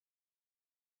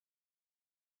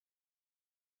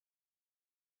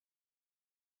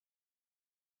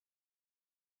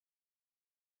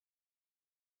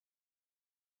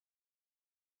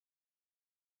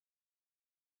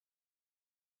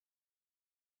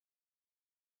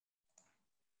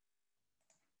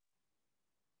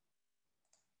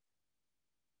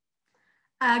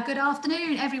Good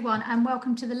afternoon, everyone, and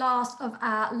welcome to the last of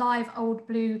our live Old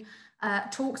Blue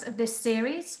talks of this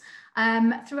series.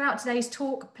 Throughout today's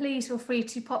talk, please feel free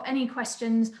to pop any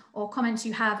questions or comments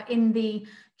you have in the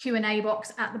Q&A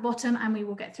box at the bottom, and we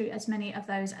will get through as many of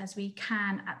those as we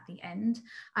can at the end.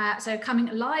 So coming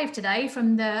live today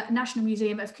from the National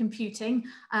Museum of Computing,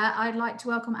 I'd like to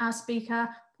welcome our speaker,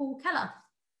 Paul Kellar.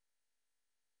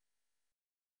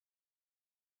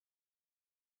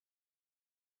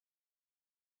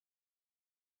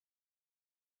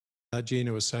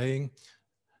 Gina was saying,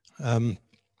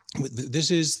 this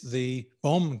is the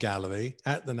bomb gallery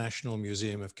at the National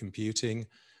Museum of Computing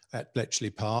at Bletchley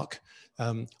Park.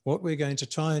 What we're going to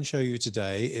try and show you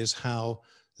today is how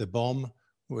the bomb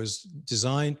was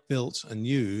designed, built, and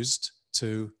used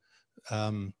to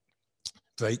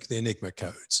break the Enigma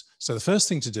codes. So the first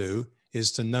thing to do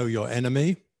is to know your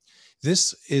enemy.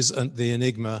 This is the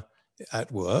Enigma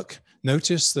at work.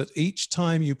 Notice that each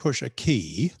time you push a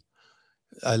key,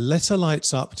 a letter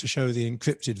lights up to show the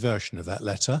encrypted version of that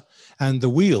letter, and the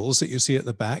wheels that you see at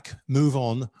the back move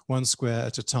on one square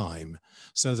at a time,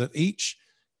 so that each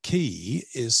key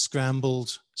is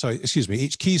scrambled,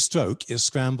 each keystroke is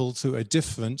scrambled through a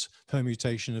different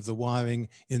permutation of the wiring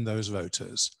in those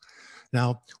rotors.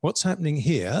 Now, what's happening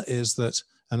here is that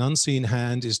an unseen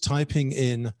hand is typing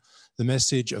in the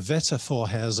message Wetter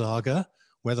Vorhersage,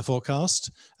 weather forecast,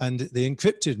 and the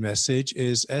encrypted message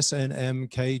is SNM,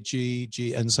 KG,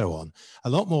 G, and so on. A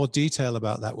lot more detail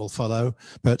about that will follow,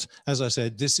 but as I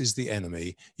said, this is the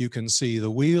enemy. You can see the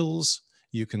wheels,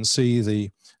 you can see the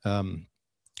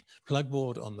plug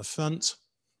board on the front,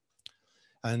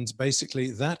 and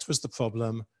basically that was the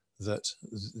problem that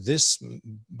this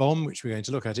bomb, which we're going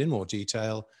to look at in more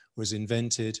detail, was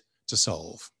invented to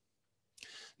solve.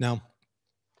 Now,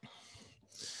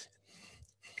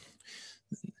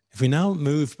 if we now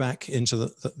move back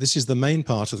into this is the main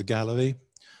part of the gallery,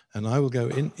 and I will go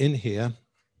in here.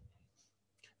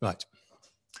 Right.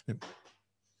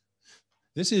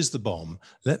 This is the bomb.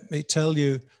 Let me tell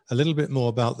you a little bit more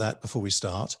about that before we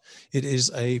start. It is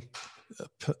a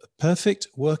perfect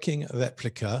working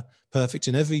replica, perfect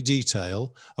in every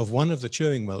detail, of one of the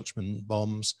Turing-Welchman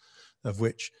bombs, of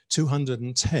which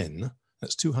 210,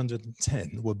 that's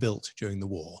 210, were built during the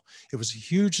war. It was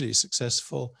hugely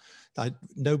successful.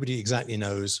 Nobody exactly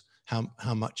knows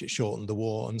how much it shortened the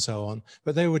war and so on,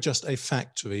 but they were just a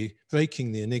factory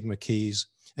breaking the Enigma keys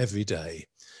every day.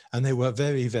 And they were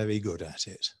very, very good at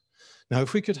it. Now,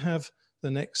 if we could have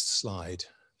the next slide,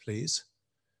 please.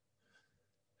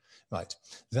 Right,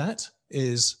 that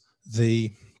is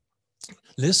the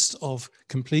list of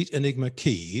complete Enigma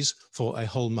keys for a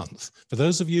whole month. For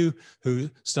those of you who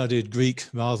studied Greek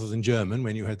rather than German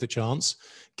when you had the chance,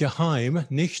 geheim,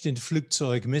 nicht in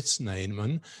Flugzeug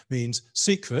mitnehmen, means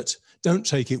secret, don't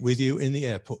take it with you in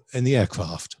the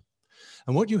aircraft.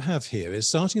 And what you have here is,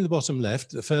 starting at the bottom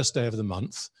left, the first day of the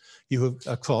month, you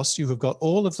have got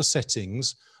all of the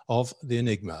settings of the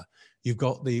Enigma. You've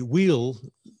got the wheel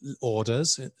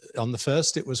orders. On the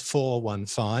first, it was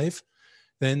 415.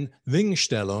 Then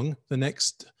Ringstellung, the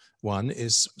next one,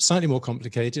 is slightly more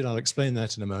complicated. I'll explain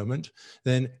that in a moment.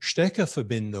 Then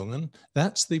Steckerverbindungen,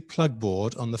 that's the plug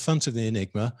board on the front of the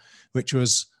Enigma, which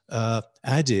was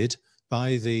added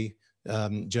by the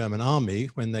German army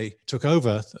when they took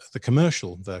over the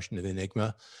commercial version of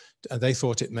Enigma. They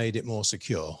thought it made it more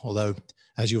secure, although,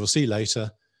 as you will see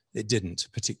later, it didn't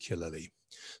particularly.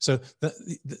 So the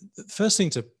first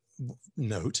thing to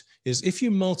note is, if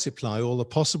you multiply all the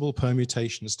possible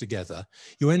permutations together,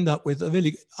 you end up with a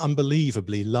really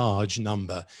unbelievably large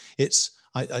number.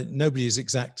 Nobody is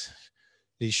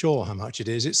exactly sure how much it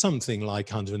is. It's something like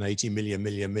 180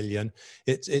 million.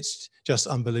 It's just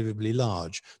unbelievably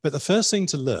large. But the first thing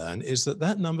to learn is that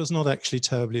that number is not actually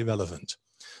terribly relevant.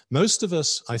 Most of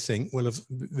us, I think, will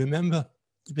remember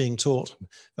being taught,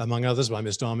 among others by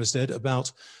Mr. Armistead,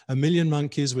 about a million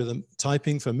monkeys with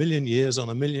typing for a million years on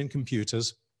a million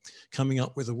computers, coming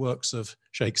up with the works of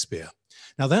Shakespeare.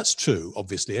 Now that's true,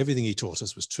 obviously, everything he taught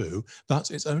us was true, but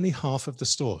it's only half of the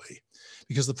story.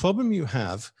 Because the problem you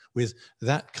have with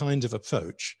that kind of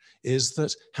approach is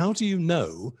that, how do you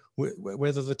know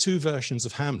whether the two versions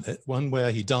of Hamlet, one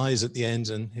where he dies at the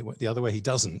end and the other where he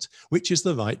doesn't, which is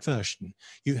the right version?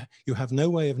 You have no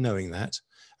way of knowing that,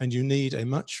 and you need a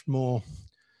much more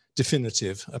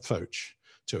definitive approach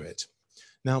to it.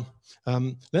 Now,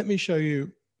 let me show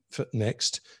you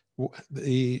next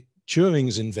the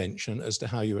Turing's invention as to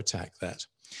how you attack that.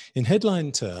 In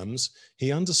headline terms,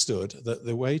 he understood that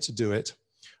the way to do it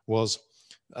was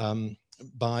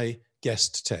by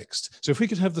guessed text. So if we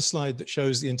could have the slide that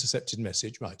shows the intercepted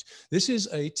message, right. This is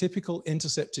a typical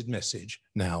intercepted message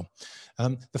now.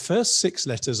 The first 6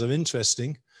 letters are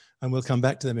interesting, and we'll come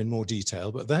back to them in more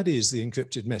detail, but that is the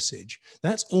encrypted message.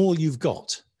 That's all you've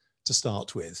got to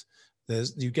start with.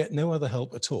 You get no other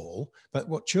help at all. But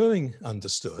what Turing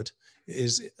understood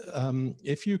is,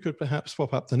 if you could perhaps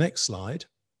swap up the next slide.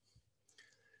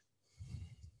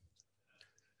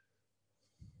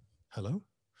 Hello?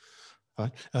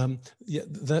 Right. Yeah,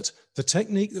 that the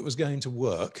technique that was going to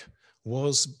work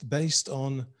was based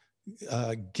on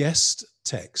guessed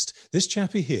text. This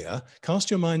chappie here,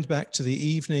 cast your mind back to the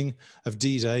evening of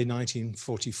D-Day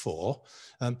 1944.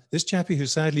 This chappie who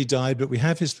sadly died, but we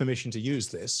have his permission to use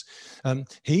this.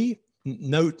 You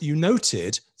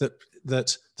noted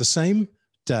that the same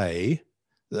day,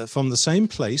 from the same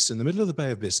place in the middle of the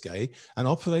Bay of Biscay, an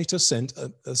operator sent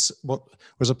what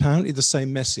was apparently the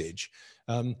same message.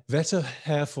 Wetter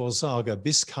Hervorsager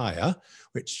Biscaya,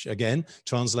 which again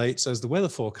translates as the weather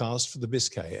forecast for the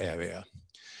Biscay area.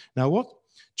 Now, what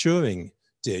Turing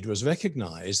did was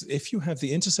recognize that if you have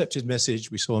the intercepted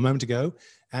message we saw a moment ago,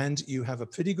 and you have a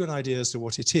pretty good idea as to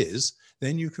what it is,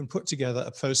 then you can put together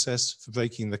a process for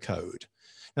breaking the code.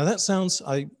 Now that sounds,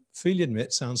 I freely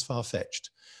admit, sounds far-fetched,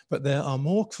 but there are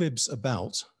more cribs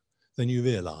about than you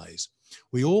realize.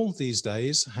 We all these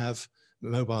days have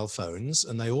mobile phones,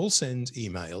 and they all send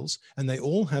emails, and they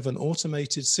all have an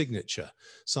automated signature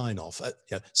sign off,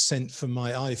 sent from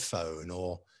my iPhone,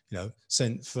 or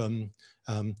sent from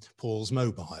Paul's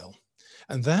mobile.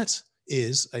 And that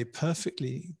is a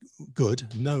perfectly good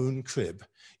known crib.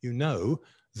 You know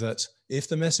that if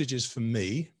the message is from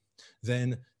me,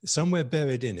 then somewhere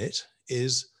buried in it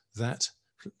is that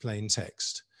plain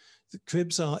text. The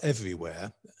cribs are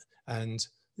everywhere, and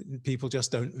people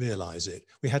just don't realize it.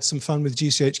 We had some fun with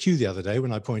GCHQ the other day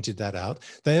when I pointed that out.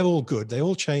 They're all good. They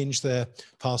all change their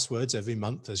passwords every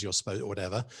month as you're supposed, or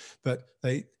whatever. But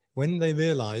when they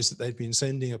realized that they'd been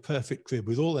sending a perfect crib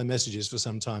with all their messages for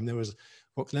some time, there was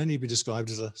what can only be described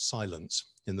as a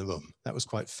silence in the room. That was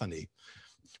quite funny.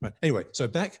 Right. Anyway, so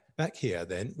back here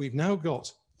then, we've now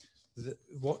got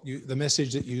the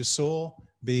message that you saw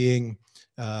being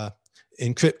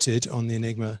encrypted on the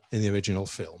Enigma in the original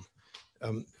film.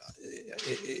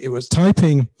 It was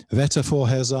typing Wetter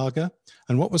Vorhersage,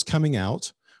 and what was coming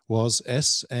out was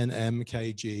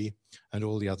SNMKG and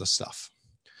all the other stuff.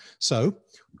 So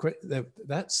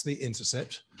that's the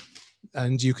intercept,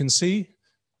 and you can see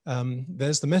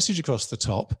there's the message across the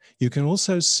top. You can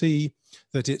also see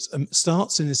that it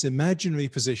starts in this imaginary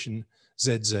position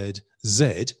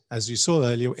ZZZ, as you saw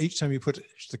earlier. Each time you put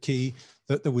the key,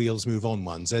 that the wheels move on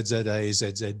one, ZZA,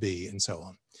 ZZB, and so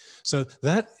on. So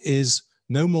that is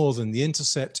no more than the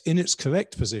intercept in its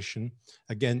correct position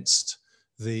against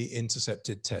the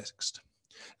intercepted text.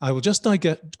 I will just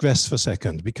digress for a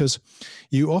second, because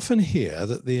you often hear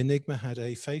that the Enigma had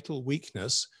a fatal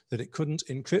weakness, that it couldn't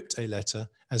encrypt a letter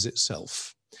as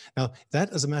itself. Now,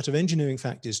 that as a matter of engineering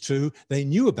fact is true. They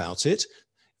knew about it.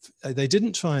 They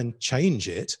didn't try and change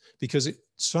it because it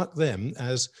struck them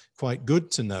as quite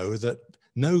good to know that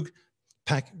no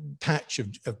patch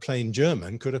of plain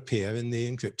German could appear in the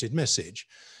encrypted message.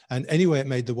 And anyway, it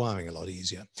made the wiring a lot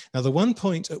easier. Now, the one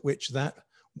point at which that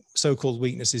so-called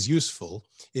weakness is useful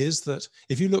is that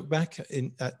if you look back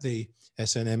at the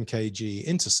SNMKG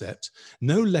intercept,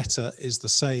 no letter is the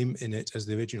same in it as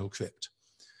the original crypt.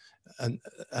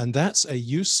 And that's a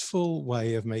useful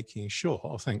way of making sure,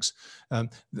 oh, thanks,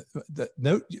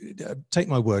 take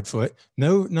my word for it,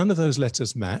 none of those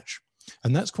letters match.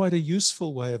 And that's quite a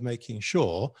useful way of making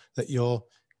sure that your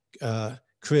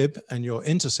crib and your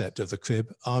intercept of the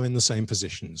crib are in the same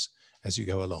positions as you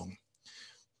go along.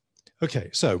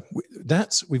 Okay, so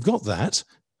we've got that.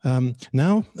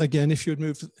 Now, again, if you'd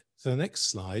move to the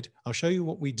next slide, I'll show you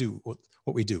what we do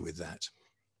with that.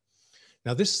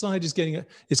 Now, this slide is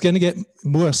it's going to get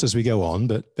worse as we go on,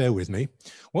 but bear with me.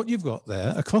 What you've got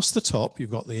there, across the top, you've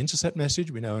got the intercept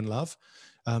message we know and love.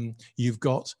 You've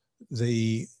got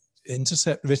the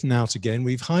intercept written out again.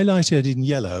 We've highlighted in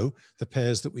yellow the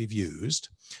pairs that we've used.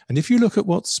 And if you look at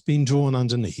what's been drawn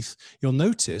underneath, you'll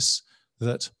notice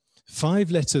that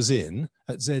 5 letters in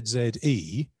at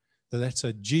ZZE, the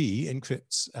letter G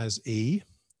encrypts as E.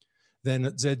 Then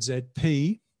at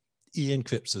ZZP, E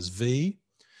encrypts as V.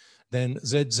 Then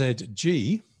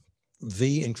ZZG,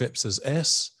 V encrypts as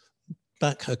S.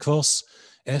 Back across,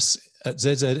 S at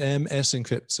ZZM, S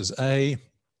encrypts as A.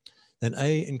 Then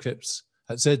A encrypts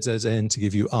at ZZN to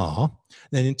give you R.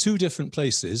 Then in 2 different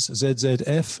places,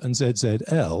 ZZF and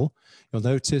ZZL, you'll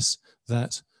notice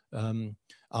that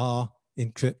R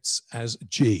encrypts as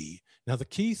G. Now, the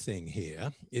key thing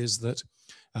here is that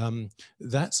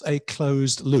That's a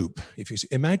closed loop. If you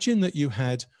imagine that you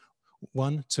had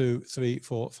 1, 2, 3,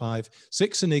 4, 5,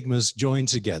 6 enigmas joined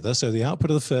together. So the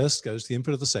output of the first goes to the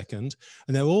input of the second,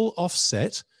 and they're all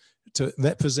offset to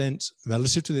represent,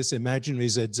 relative to this imaginary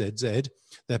ZZZ,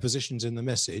 their positions in the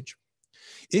message.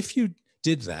 If you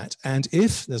did that, and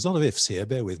if, there's a lot of ifs here,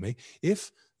 bear with me,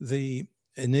 if the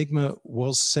enigma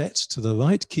was set to the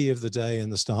right key of the day in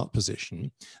the start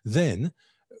position, then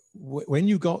when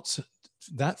you got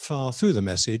that far through the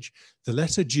message, the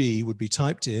letter G would be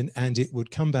typed in and it would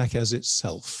come back as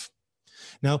itself.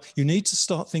 Now, you need to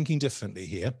start thinking differently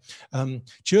here.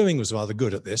 Turing was rather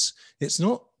good at this. It's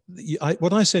not,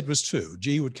 what I said was true.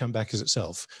 G would come back as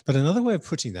itself. But another way of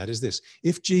putting that is this.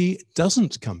 If G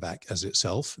doesn't come back as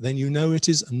itself, then you know it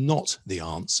is not the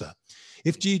answer.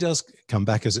 If G does come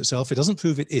back as itself, it doesn't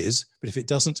prove it is, but if it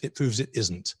doesn't, it proves it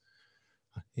isn't.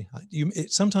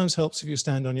 It sometimes helps if you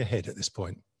stand on your head at this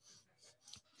point.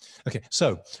 Okay,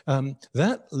 so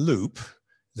that loop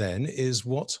then is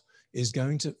what is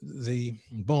going to, the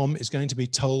bomb is going to be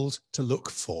told to look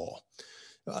for.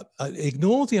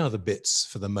 Ignore the other bits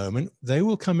for the moment. They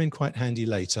will come in quite handy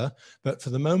later, but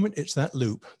for the moment, it's that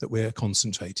loop that we're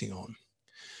concentrating on.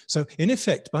 So in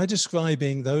effect, by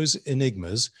describing those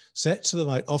enigmas set to the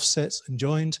right offsets and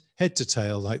joined head to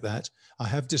tail like that, I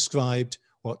have described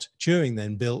what Turing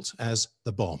then built as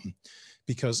the bomb.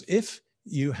 Because if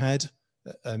you had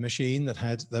a machine that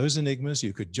had those enigmas,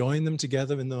 you could join them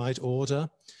together in the right order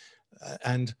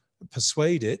and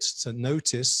persuade it to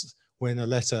notice when a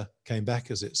letter came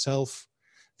back as itself,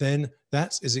 then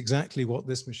that is exactly what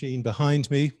this machine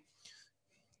behind me,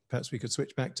 perhaps we could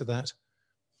switch back to that.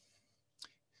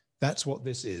 That's what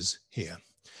this is here.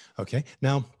 Okay,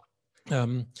 now,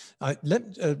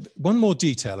 one more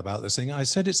detail about this thing. I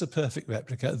said it's a perfect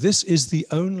replica. This is the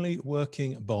only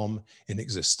working bomb in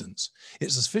existence.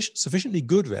 It's a sufficiently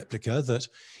good replica that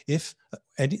if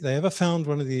they ever found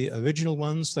one of the original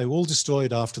ones, they were all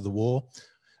destroyed after the war,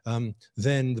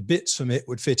 then the bits from it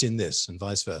would fit in this and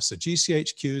vice versa.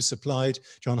 GCHQ supplied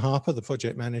John Harper, the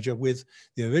project manager, with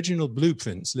the original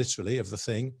blueprints, literally, of the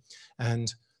thing.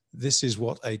 And this is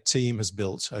what a team has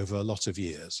built over a lot of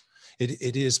years.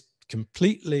 It is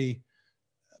completely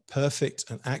perfect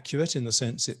and accurate in the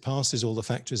sense it passes all the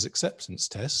factories acceptance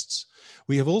tests.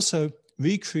 We have also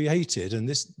recreated, and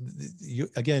this,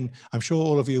 again, I'm sure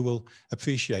all of you will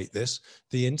appreciate this,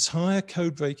 the entire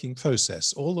code breaking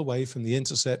process, all the way from the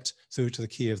intercept through to the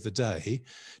key of the day,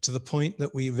 to the point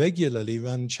that we regularly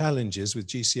run challenges with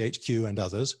GCHQ and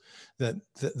others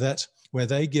where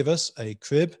they give us a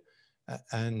crib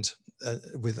and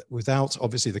without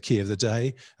obviously the key of the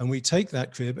day, and we take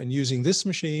that crib and using this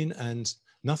machine and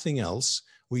nothing else,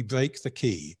 we break the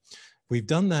key. We've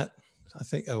done that, I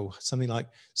think, something like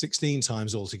 16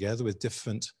 times altogether with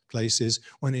different places.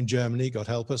 One in Germany, God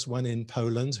help us, one in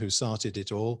Poland, who started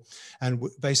it all. And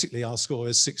basically our score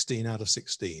is 16 out of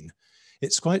 16.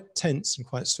 It's quite tense and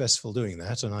quite stressful doing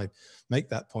that. And I make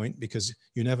that point because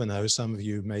you never know, some of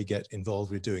you may get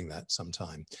involved with doing that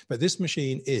sometime. But this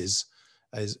machine is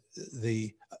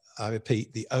I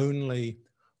repeat, the only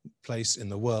place in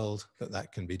the world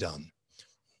that can be done.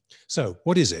 So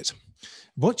what is it?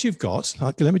 What you've got,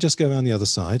 let me just go around the other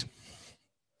side.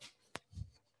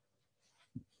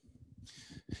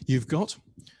 You've got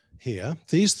here,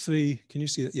 these three, can you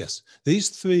see that? Yes, these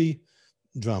three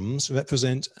drums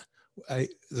represent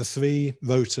the three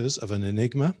rotors of an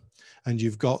Enigma, and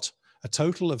you've got a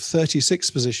total of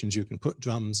 36 positions you can put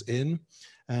drums in,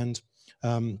 and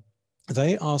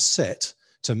they are set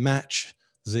to match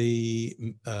the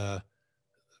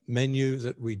menu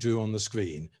that we drew on the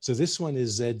screen. So this one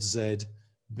is ZZB,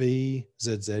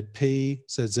 ZZP,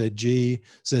 ZZG,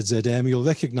 ZZM. You'll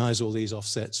recognize all these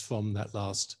offsets from that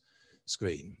last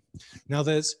screen. Now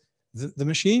there's, the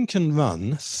machine can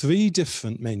run 3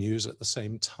 different menus at the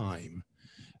same time.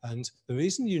 And the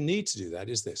reason you need to do that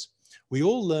is this. We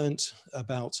all learnt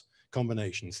about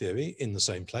combination theory in the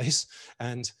same place.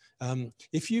 And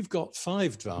if you've got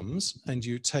 5 drums and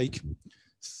you take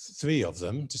 3 of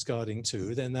them, discarding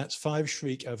 2, then that's 5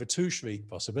 shriek over 2 shriek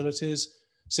possibilities,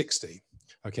 60.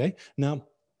 Okay, now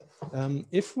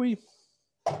if we,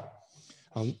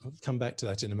 I'll come back to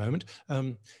that in a moment.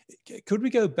 Could we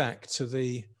go back to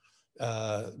the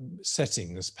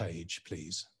settings page,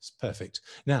 please? It's perfect.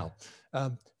 Now,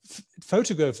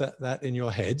 photograph that in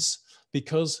your heads,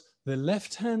 because the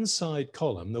left-hand side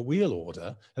column, the wheel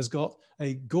order, has got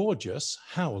a gorgeous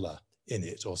howler in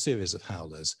it, or series of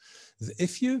howlers.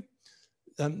 If you,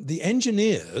 the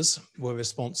engineers were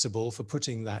responsible for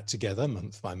putting that together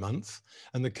month by month,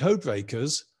 and the code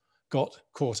breakers got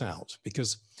caught out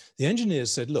because the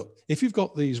engineers said, look, if you've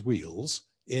got these wheels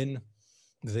in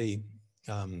the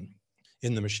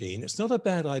machine, it's not a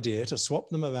bad idea to swap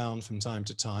them around from time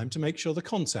to make sure the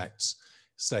contacts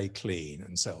stay clean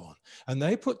and so on. And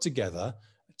they put together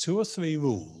 2 or 3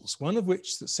 rules, one of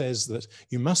which that says that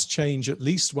you must change at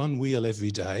least 1 wheel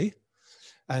every day,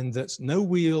 and that no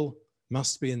wheel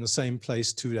must be in the same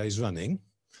place 2 days running.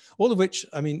 All of which,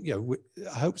 I mean, you know,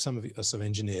 I hope some of us are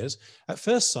engineers. At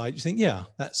first sight, you think, yeah,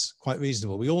 that's quite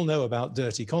reasonable. We all know about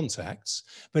dirty contacts,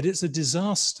 but it's a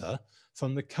disaster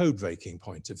from the code breaking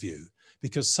point of view,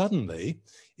 because suddenly,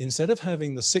 instead of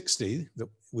having the 60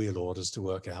 wheel orders to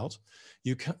work out,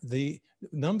 the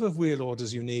number of wheel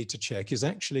orders you need to check is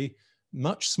actually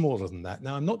much smaller than that.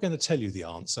 Now, I'm not going to tell you the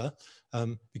answer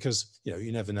because, you know,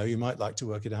 you never know, you might like to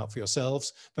work it out for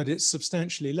yourselves, but it's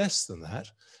substantially less than that.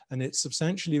 And it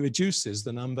substantially reduces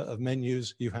the number of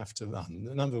menus you have to run,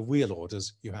 the number of wheel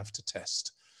orders you have to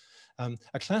test.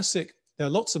 A classic, there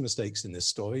are lots of mistakes in this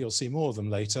story. You'll see more of them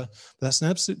later. But that's an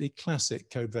absolutely classic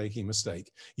code breaking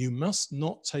mistake. You must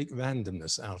not take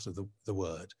randomness out of the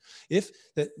word. It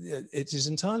is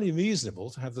entirely reasonable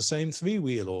to have the same 3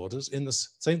 wheel orders in the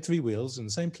same 3 wheels in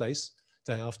the same place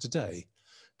day after day.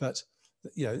 But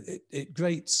you know, it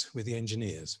grates with the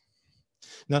engineers.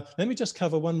 Now, let me just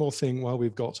cover one more thing while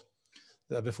we've got,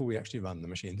 before we actually run the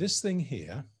machine. This thing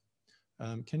here,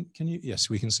 can you, yes,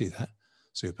 we can see that.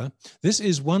 Super. This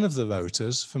is one of the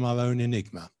rotors from our own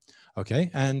Enigma.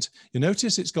 Okay, and you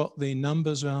notice it's got the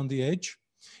numbers around the edge.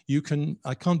 You can,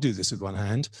 I can't do this with one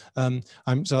hand.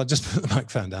 So I'll just put the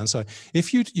microphone down. So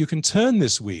if you can turn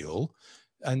this wheel,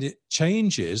 and it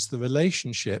changes the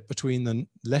relationship between the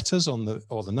letters on the,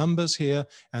 or the numbers here,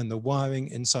 and the wiring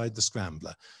inside the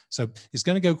scrambler. So it's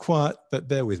going to go quiet, but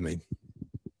bear with me.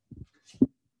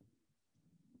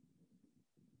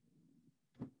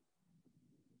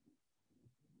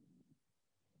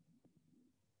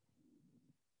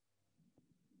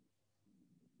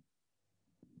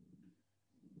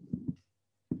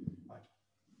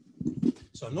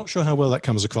 So I'm not sure how well that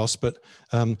comes across, but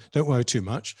don't worry too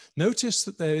much. Notice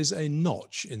that there is a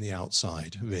notch in the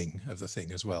outside ring of the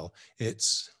thing as well.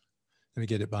 It's, let me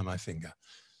get it by my finger,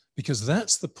 because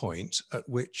that's the point at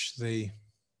which the,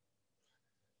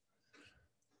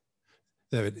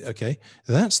 okay,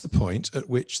 that's the point at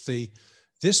which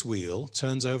this wheel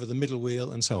turns over the middle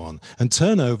wheel and so on. And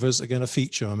turnovers are going to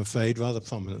feature, I'm afraid, rather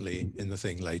prominently in the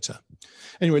thing later.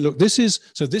 Anyway, look, this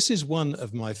is one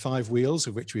of my 5 wheels,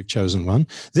 of which we've chosen one.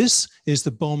 This is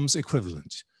the bomb's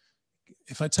equivalent.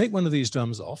 If I take one of these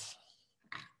drums off,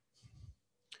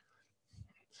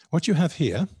 what you have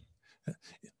here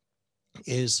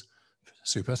is,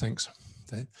 super, thanks.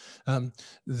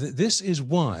 This is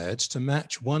wired to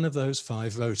match one of those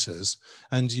 5 rotors,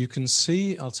 and you can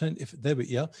see, I'll turn, if there we,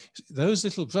 yeah, those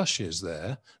little brushes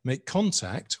there make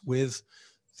contact with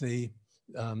the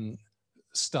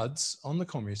studs on the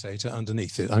commutator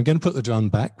underneath it. I'm going to put the drum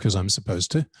back because I'm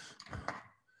supposed to.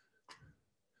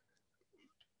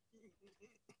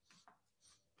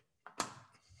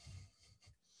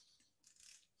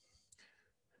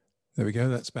 There we go,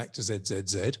 that's back to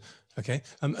ZZZ. Okay,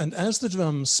 and as the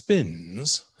drum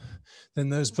spins, then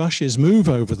those brushes move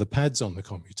over the pads on the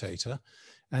commutator,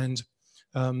 and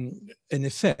in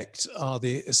effect are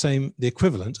the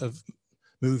equivalent of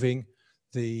moving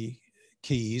the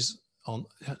keys on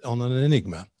an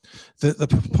Enigma.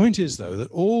 The point is, though, that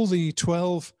all the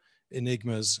 12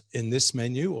 Enigmas in this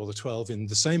menu, or the 12 in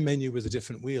the same menu with a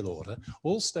different wheel order,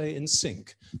 all stay in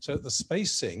sync, so that the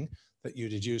spacing that you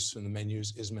deduce from the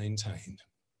menus is maintained.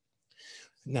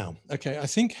 Now, okay, I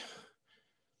think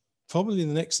probably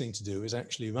the next thing to do is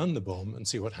actually run the bomb and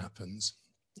see what happens.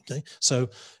 Okay, so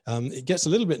it gets a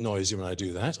little bit noisy when I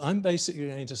do that. I'm basically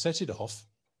going to set it off,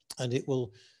 and it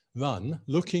will run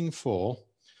looking for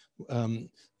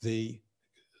the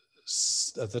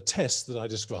test that I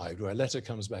described, where a letter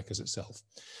comes back as itself.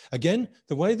 Again,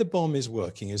 the way the bomb is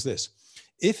working is this.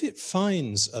 If it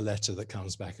finds a letter that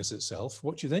comes back as itself,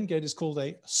 what you then get is called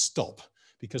a stop,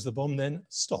 because the bomb then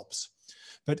stops.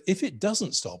 But if it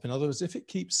doesn't stop, in other words, if it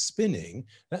keeps spinning,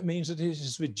 that means that it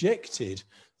has rejected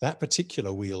that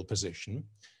particular wheel position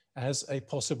as a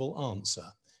possible answer.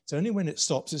 It's only when it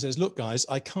stops, it says, look, guys,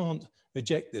 I can't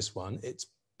reject this one. It's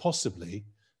possibly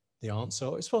the answer,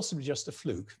 or it's possibly just a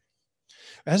fluke.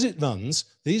 As it runs,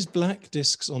 these black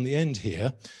discs on the end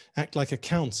here act like a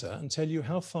counter and tell you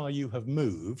how far you have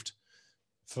moved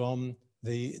from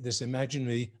this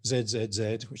imaginary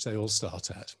ZZZ, which they all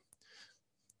start at.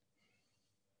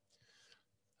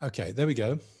 Okay, there we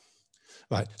go.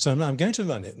 Right, so I'm going to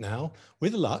run it now.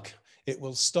 With luck, it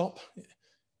will stop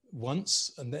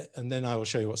once, and then I will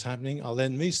show you what's happening. I'll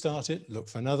then restart it, look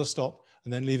for another stop,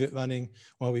 and then leave it running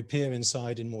while we peer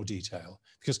inside in more detail.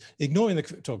 Because ignoring the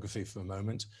cryptography for a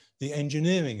moment, the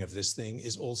engineering of this thing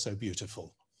is also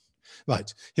beautiful.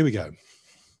 Right, here we go.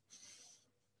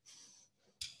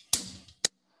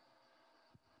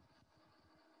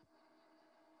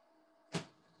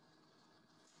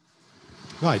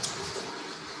 Right.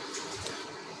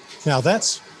 Now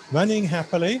that's running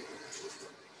happily.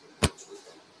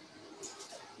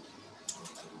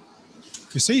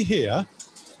 You see here,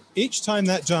 each time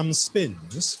that drum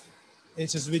spins,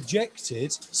 it has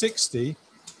rejected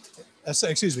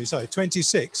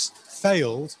 26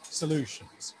 failed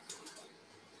solutions.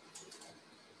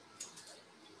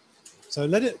 So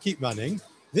let it keep running.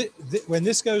 When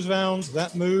this goes round,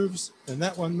 that moves, and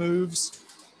that one moves.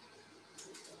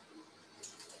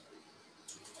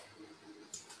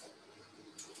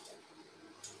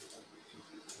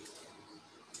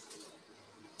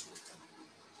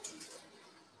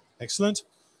 Excellent.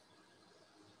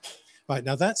 Right,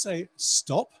 now that's a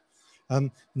stop.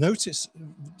 Notice,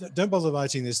 don't bother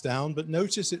writing this down, but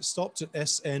notice it stopped at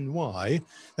SNY.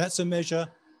 That's a measure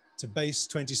to base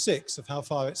 26 of how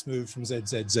far it's moved from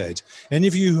ZZZ. Any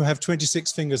of you who have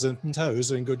 26 fingers and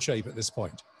toes are in good shape at this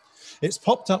point. It's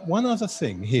popped up one other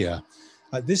thing here.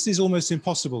 This is almost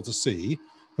impossible to see,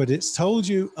 but it's told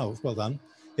you, oh, well done.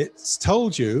 It's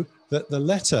told you that the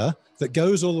letter that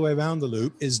goes all the way around the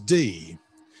loop is D.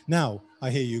 Now,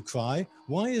 I hear you cry,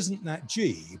 why isn't that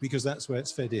G? Because that's where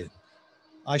it's fed in.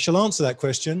 I shall answer that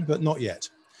question, but not yet.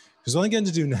 Because what I'm going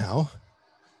to do now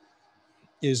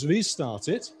is restart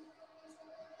it.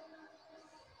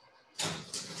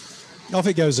 Off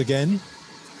it goes again.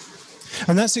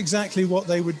 And that's exactly what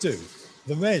they would do.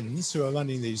 The wrens who are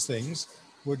running these things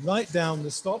would write down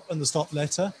the stop and the stop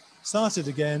letter, start it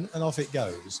again, and off it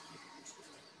goes.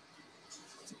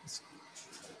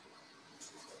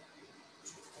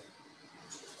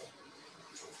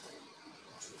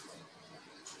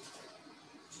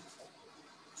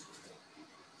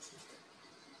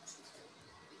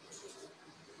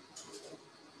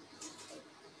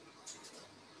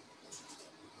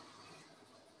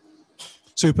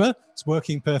 Super, it's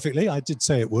working perfectly. I did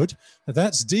say it would.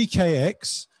 That's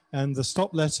DKX, and the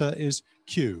stop letter is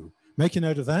Q. Make a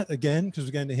note of that again, because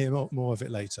we're going to hear more of it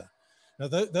later. Now,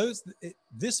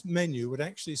 this menu would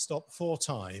actually stop 4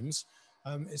 times.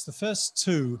 It's the first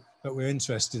 2 that we're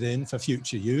interested in for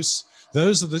future use.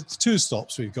 Those are the 2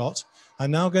 stops we've got.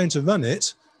 I'm now going to run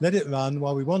it, let it run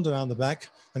while we wander around the back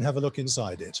and have a look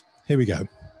inside it. Here we go.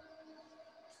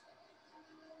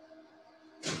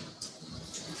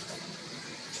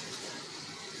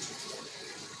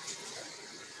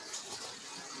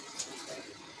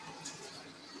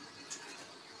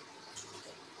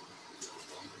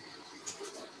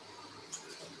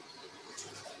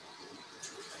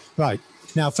 Right,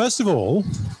 now first of all,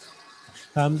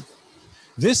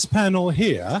 this panel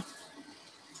here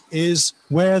is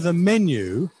where the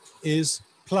menu is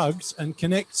plugged and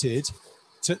connected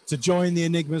to join the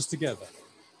enigmas together.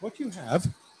 What you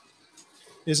have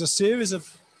is a series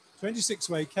of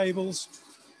 26-way cables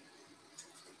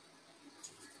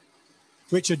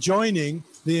which are joining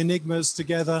the enigmas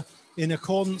together in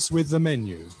accordance with the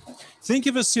menu. Think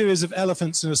of a series of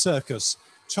elephants in a circus,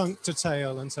 trunk to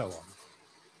tail and so on.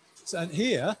 And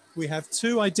here we have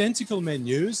 2 identical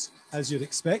menus, as you'd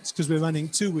expect, because we're running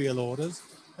 2-wheel orders.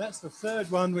 That's the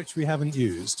 3rd one which we haven't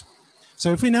used.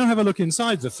 So if we now have a look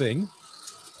inside the thing,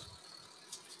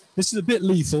 this is a bit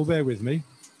lethal, bear with me.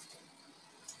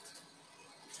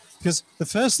 Because the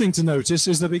first thing to notice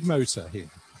is the big motor here.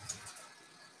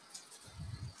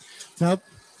 Now,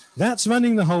 that's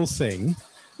running the whole thing.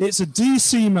 It's a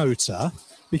DC motor,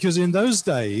 because in those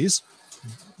days,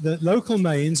 the local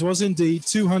mains was indeed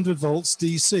 200 volts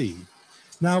DC.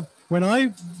 Now, in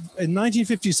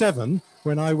 1957,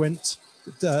 when I went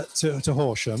to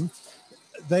Horsham,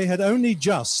 they had only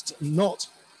just not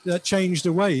changed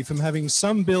away from having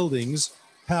some buildings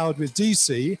powered with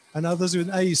DC and others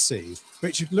with AC,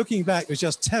 which looking back was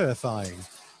just terrifying.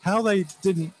 How they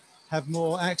didn't have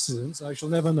more accidents, I shall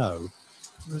never know.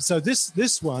 So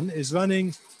this one is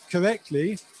running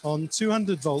correctly on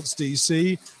 200 volts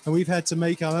DC, and we've had to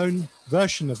make our own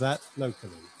version of that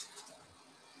locally.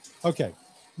 Okay,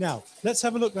 now let's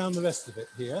have a look around the rest of it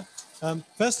here.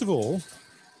 First of all,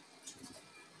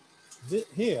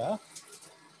 here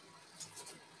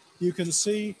you can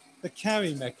see the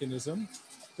carry mechanism,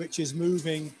 which is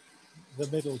moving the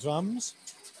middle drums,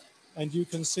 and you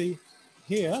can see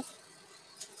here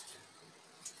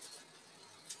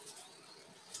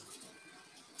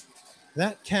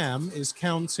that cam is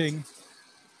counting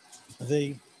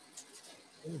the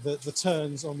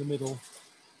turns on the middle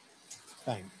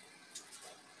bank.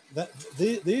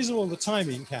 these are all the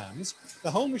timing cams.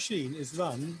 The whole machine is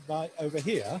run by, over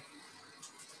here,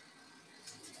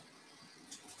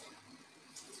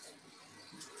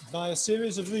 by a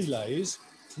series of relays.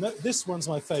 No, this one's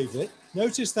my favorite.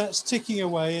 Notice that's ticking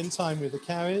away in time with the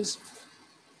carriers.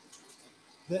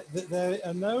 There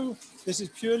are no, this is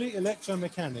purely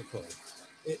electromechanical.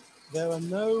 There are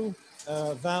no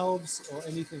valves or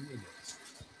anything in it.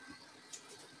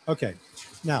 Okay,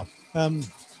 now,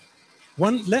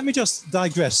 let me just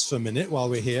digress for a minute while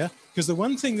we're here, because the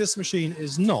one thing this machine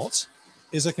is not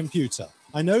is a computer.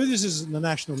 I know this is the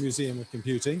National Museum of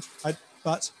Computing,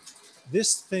 but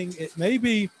this thing, it may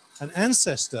be an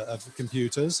ancestor of the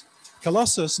computers.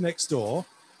 Colossus next door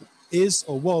is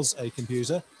or was a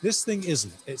computer. This thing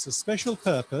isn't. It's a special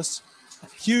purpose,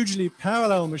 hugely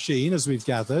parallel machine, as we've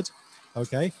gathered,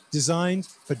 okay, designed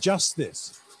for just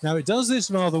this. Now, it does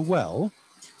this rather well.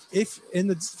 If in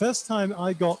the first time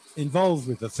I got involved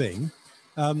with the thing,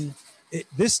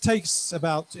 this takes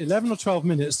about 11 or 12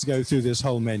 minutes to go through this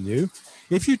whole menu.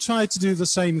 If you tried to do the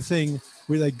same thing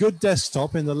with a good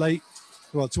desktop in the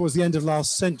towards the end of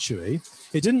last century,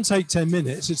 it didn't take 10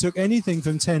 minutes. It took anything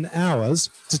from 10 hours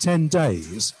to 10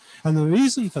 days. And the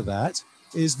reason for that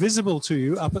is visible to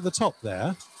you up at the top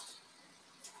there.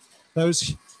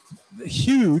 Those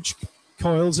huge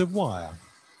coils of wire.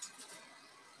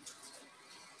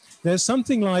 There's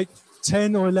something like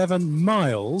 10 or 11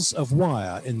 miles of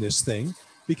wire in this thing,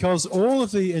 because all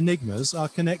of the Enigmas are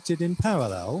connected in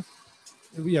parallel,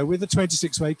 with the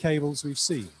 26-way cables we've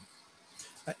seen.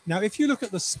 Now, if you look at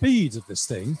the speed of this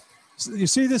thing, you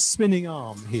see this spinning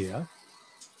arm here.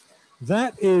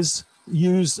 That is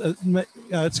used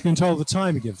to control the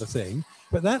timing of the thing,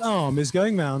 but that arm is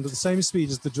going around at the same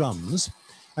speed as the drums.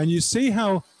 And you see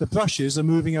how the brushes are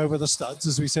moving over the studs,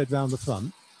 as we said, round the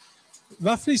front.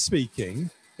 Roughly speaking,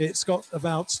 it's got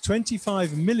about 25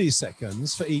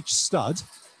 milliseconds for each stud.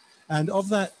 And of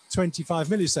that 25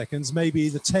 milliseconds, maybe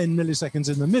the 10 milliseconds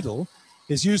in the middle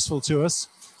is useful to us,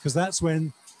 because that's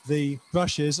when the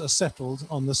brushes are settled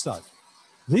on the stud.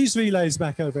 These relays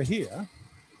back over here,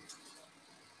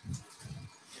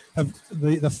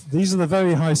 these are the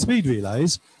very high speed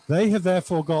relays. They have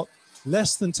therefore got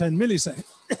less than 10 milliseconds,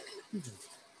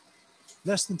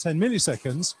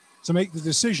 to make the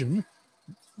decision.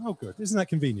 Oh, good. Isn't that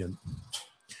convenient?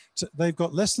 So they've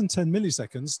got less than 10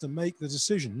 milliseconds to make the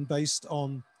decision based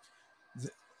on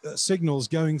the signals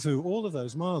going through all of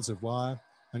those miles of wire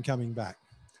and coming back.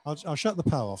 I'll shut the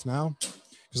power off now,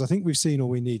 because I think we've seen all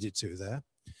we needed to there.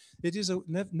 It is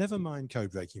never mind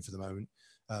code breaking for the moment,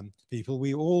 people.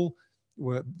 We all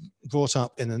were brought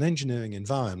up in an engineering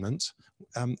environment,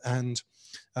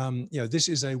 this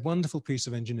is a wonderful piece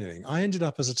of engineering. I ended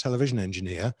up as a television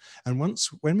engineer, and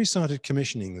when we started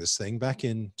commissioning this thing back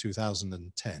in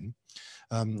 2010,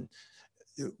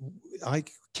 I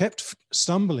kept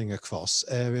stumbling across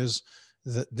areas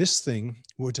that this thing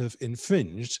would have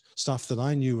infringed, stuff that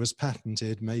I knew was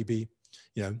patented maybe,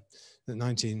 the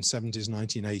 1970s,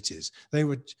 1980s.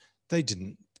 They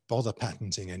didn't bother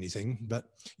patenting anything, but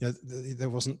there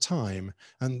wasn't time,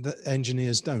 and the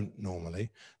engineers don't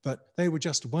normally, but they were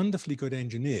just wonderfully good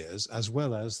engineers as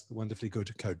well as wonderfully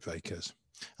good code breakers.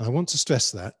 And I want to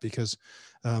stress that, because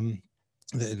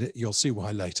you'll see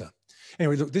why later.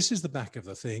 Anyway, look, this is the back of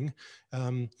the thing,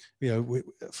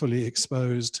 fully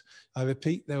exposed. I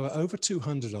repeat, there were over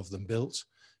 200 of them built,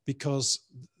 because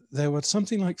there were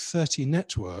something like 30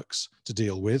 networks to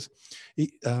deal with,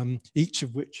 each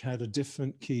of which had a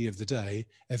different key of the day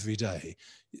every day.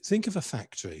 Think of a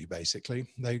factory, basically.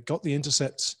 They got the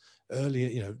intercepts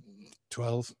earlier,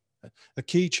 12. The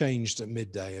key changed at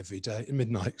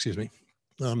midnight, excuse me.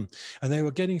 And they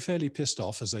were getting fairly pissed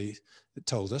off, as they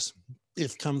told us,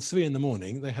 if come 3 in the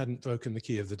morning, they hadn't broken the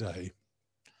key of the day.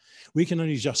 We can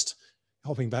only just,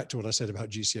 hopping back to what I said about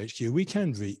GCHQ, we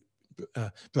can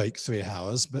break 3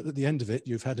 hours, but at the end of it,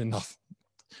 you've had enough.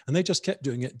 And they just kept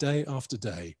doing it day after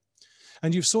day.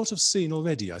 And you've sort of seen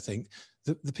already, I think,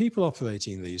 that the people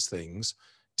operating these things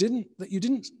you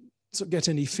didn't get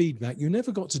any feedback. You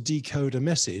never got to decode a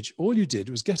message. All you did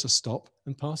was get a stop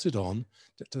and pass it on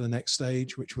to the next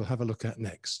stage, which we'll have a look at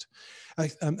next.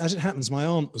 As it happens, my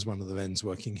aunt was one of the Wrens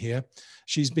working here.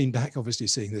 She's been back, obviously,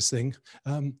 seeing this thing.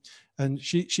 And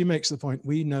she makes the point,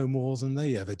 we know more than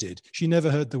they ever did. She never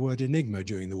heard the word Enigma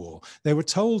during the war. They were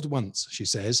told once, she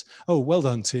says, oh, well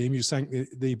done, team, you sank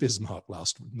the Bismarck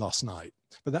last night.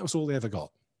 But that was all they ever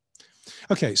got.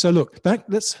 Okay, so look,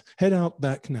 let's head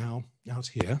back now, out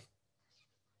here.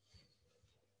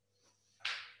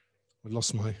 I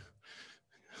lost my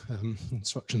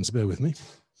instructions, bear with me.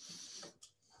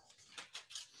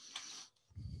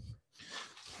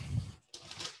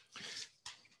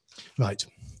 Right,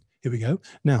 here we go.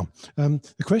 Now,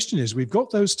 the question is, we've got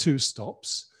those two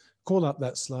stops. Call up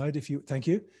that slide if you, thank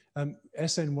you.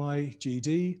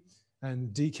 SNYGD and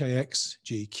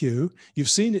DKXGQ. You've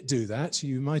seen it do that.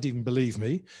 You might even believe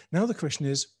me. Now the question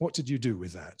is, what did you do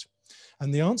with that?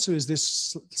 And the answer is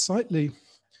this slightly,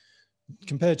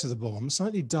 compared to the bomb,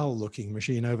 slightly dull looking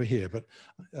machine over here. But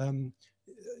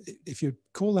if you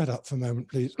call that up for a moment,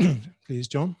 please, please,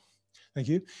 John. Thank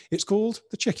you. It's called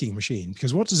the checking machine,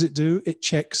 because what does it do? It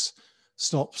checks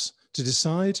stops to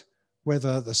decide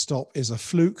whether the stop is a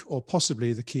fluke or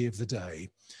possibly the key of the day.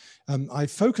 I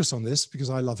focus on this because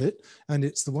I love it, and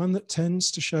it's the one that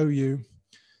tends to show you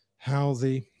how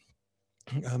the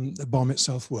bomb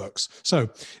itself works. So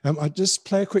I just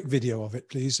play a quick video of it,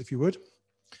 please, if you would,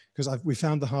 because we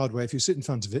found the hard way. If you sit in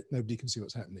front of it, nobody can see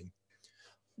what's happening.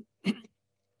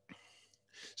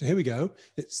 So here we go.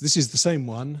 This is the same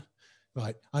one.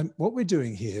 Right, what we're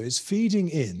doing here is feeding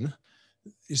in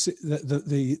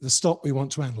the stop we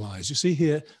want to analyze. You see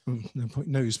here,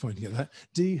 no use pointing at that,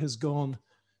 D has gone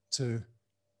to,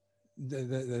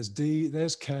 there's D,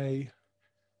 there's K,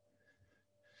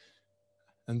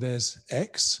 and there's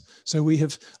X. So we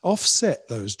have offset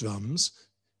those drums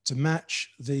to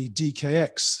match the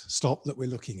DKX stop that we're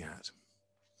looking at.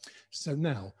 So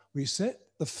now we set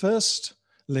the first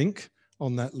link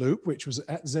on that loop, which was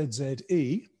at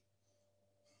ZZE.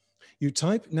 You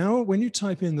type, now when you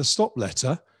type in the stop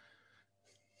letter,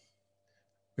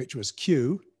 which was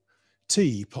Q,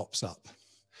 T pops up.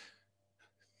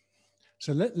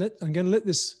 So I'm going to let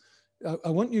this, I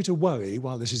want you to worry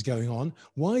while this is going on.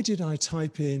 Why did I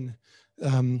type in,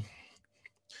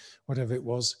 whatever it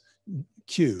was,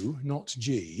 Q, not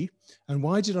G? And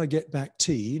why did I get back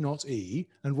T, not E?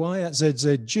 And why at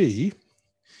ZZG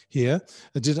here,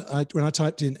 when I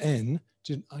typed in N,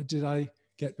 did I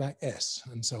get back S,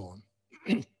 and so on?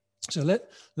 So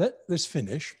let this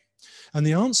finish. And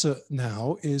the answer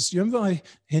now is, you remember I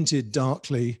hinted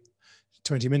darkly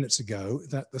 20 minutes ago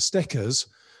that the Steckers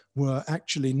were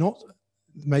actually not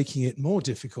making it more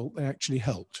difficult, they actually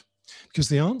helped. Because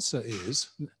the answer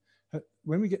is,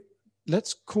 when we get,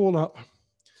 let's call up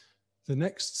the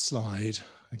next slide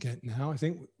again now. I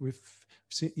think we've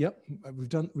seen, yep,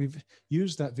 we've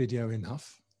used that video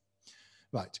enough.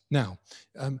 Right, now,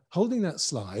 holding that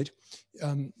slide,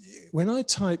 when I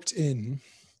typed in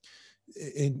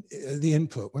the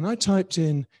input, when I typed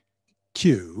in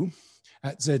Q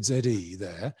at ZZE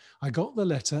there, I got the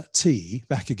letter T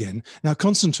back again. Now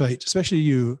concentrate, especially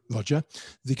you, Roger,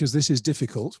 because this is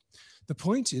difficult. The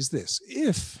point is this: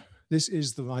 if this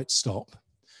is the right stop,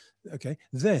 okay,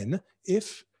 then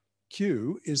if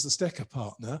Q is the Stecker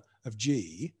partner of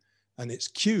G, and it's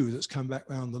Q that's come back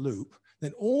round the loop,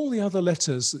 then all the other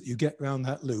letters that you get around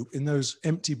that loop in those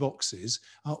empty boxes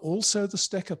are also the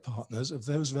Stecker partners of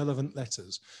those relevant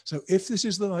letters. So if this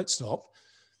is the right stop,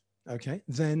 okay,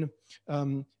 then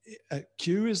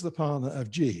Q is the partner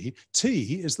of G,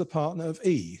 T is the partner of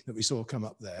E that we saw come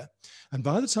up there. And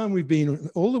by the time we've been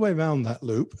all the way around that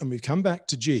loop and we've come back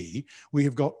to G, we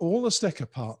have got all the Stecker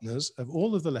partners of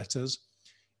all of the letters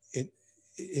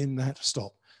in that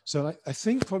stop. So I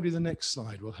think probably the next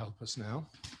slide will help us now.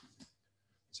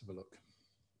 Let's have a look.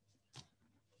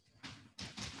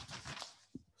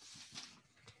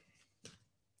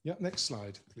 Yeah, next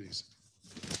slide, please.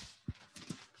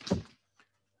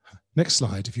 Next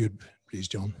slide, if you'd please,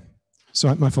 John.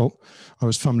 Sorry, my fault. I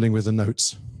was fumbling with the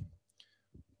notes.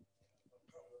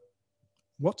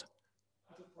 What?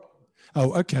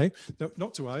 Oh, okay. No,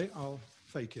 not to worry. I'll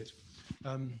fake it.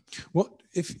 What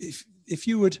if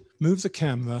you would move the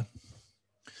camera,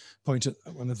 point at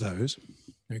one of those.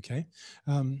 Okay.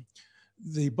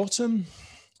 The bottom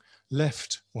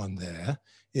left one there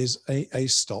is a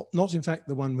stop, not in fact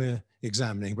the one we're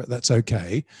examining, but that's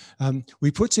okay. We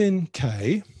put in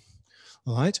K,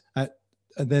 right, and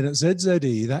then at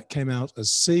ZZE, that came out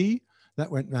as C, that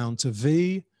went round to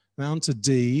V, round to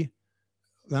D,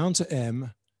 round to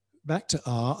M, back to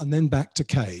R, and then back to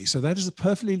K. So that is a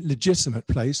perfectly legitimate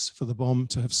place for the bomb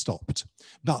to have stopped.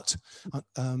 But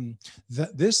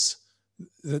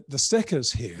the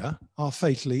Steckers here are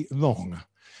fatally wrong.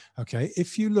 Okay,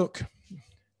 if you look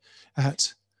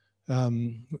at,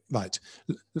 right,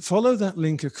 follow that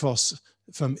link across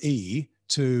from E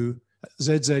to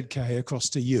ZZK across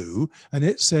to U, and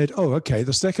it said, oh, okay,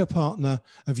 the Stecker partner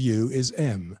of U is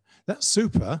M. That's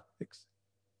super.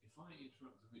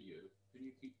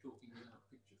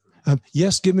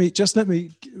 Yes, just let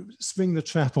me swing the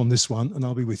trap on this one and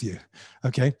I'll be with you.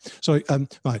 Okay, so,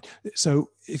 right. So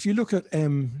if you look at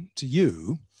M to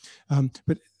U,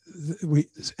 but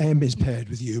M is paired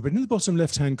with U, but in the bottom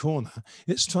left-hand corner,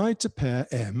 it's tried to pair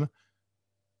M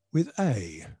with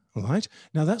A, all right?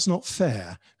 Now that's not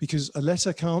fair because a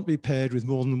letter can't be paired with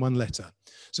more than one letter.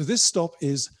 So this stop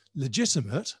is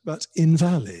legitimate, but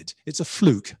invalid. It's a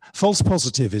fluke. False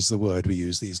positive is the word we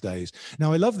use these days.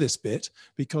 Now I love this bit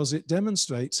because it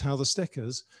demonstrates how the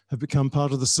Steckers have become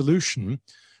part of the solution,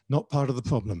 not part of the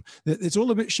problem. It's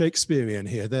all a bit Shakespearean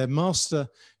here. Their master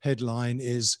headline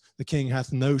is, "The king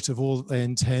hath note of all that they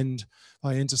intend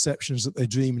by interceptions that they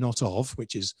dream not of,"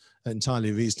 which is an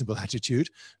entirely reasonable attitude.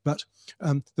 But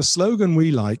the slogan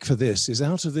we like for this is,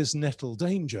 "Out of this nettle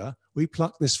danger, we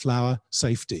pluck this flower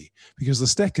safety," because the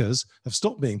Steckers have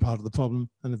stopped being part of the problem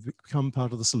and have become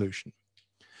part of the solution.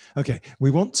 Okay,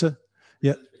 we want to,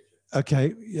 yeah,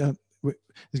 okay, yeah.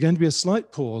 There's going to be a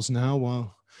slight pause now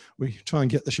while we try and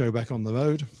get the show back on the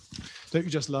road. Don't you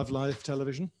just love live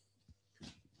television?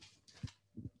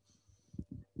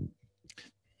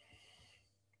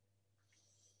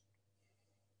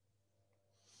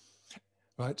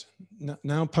 Right,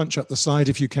 now punch up the slide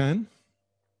if you can.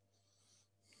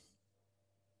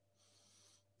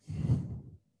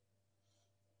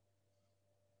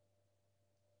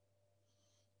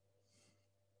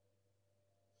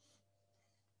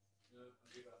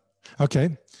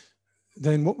 Okay,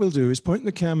 then what we'll do is point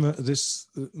the camera at this,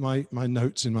 my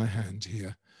notes in my hand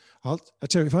here. I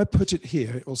tell you, if I put it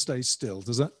here, it will stay still.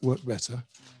 Does that work better?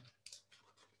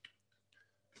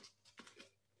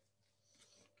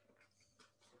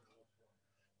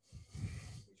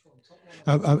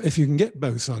 If you can get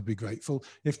both, I'd be grateful.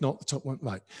 If not, the top one,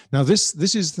 right. Now this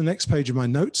is the next page of my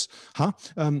notes,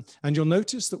 and you'll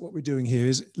notice that what we're doing here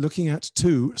is looking at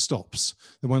two stops,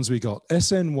 the ones we got,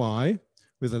 SNY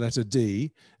with the letter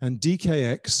D and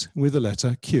DKX with the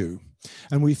letter Q.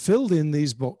 And we filled in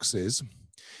these boxes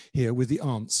here with the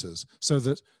answers so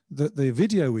that the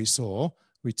video we saw,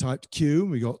 we typed Q,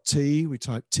 we got T, we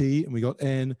typed T, and we got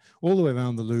N all the way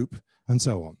around the loop and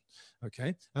so on.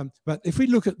 Okay, but if we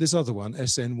look at this other one,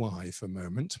 SNY, for a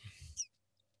moment,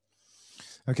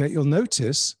 okay, you'll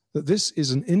notice that this is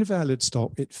an invalid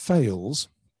stop. It fails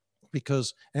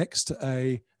because X to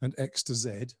A and X to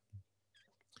Z,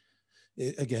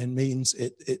 it again means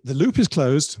the loop is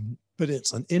closed, but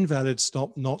it's an invalid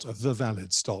stop, not the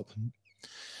valid stop.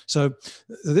 So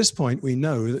at this point, we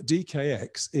know that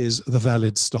DKX is the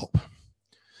valid stop,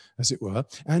 as it were,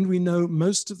 and we know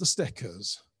most of the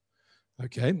Steckers.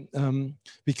 Okay,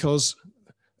 because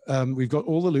we've got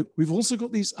all the loop. We've also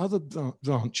got these other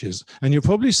branches, and you're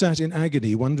probably sat in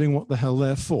agony wondering what the hell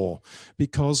they're for,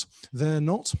 because they're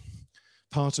not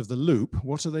part of the loop.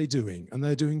 What are they doing? And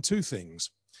they're doing two things.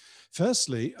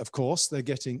 Firstly, of course, they're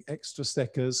getting extra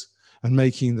Steckers and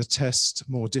making the test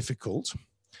more difficult.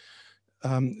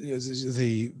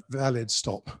 The valid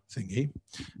stop thingy,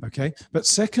 okay? But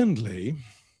secondly,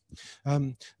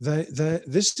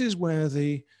 this is where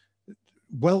the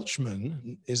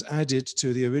Welchman is added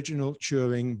to the original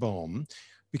Turing bombe,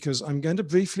 because I'm going to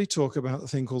briefly talk about the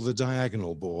thing called the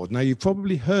diagonal board. Now, you've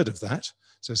probably heard of that,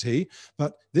 says he,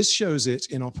 but this shows it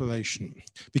in operation,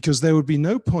 because there would be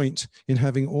no point in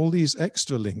having all these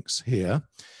extra links here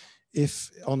if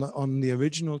on the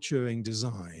original Turing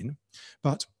design.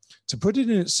 But to put it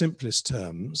in its simplest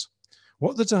terms,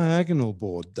 what the diagonal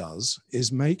board does is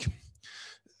make,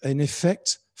 in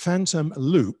effect, phantom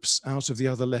loops out of the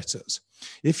other letters.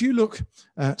 If you look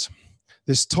at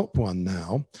this top one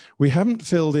now, we haven't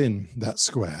filled in that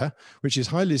square, which is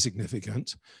highly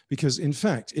significant, because in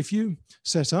fact, if you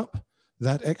set up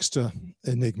that extra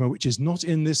Enigma, which is not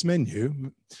in this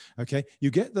menu, okay, you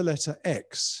get the letter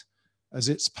X as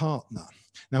its partner.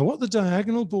 Now, what the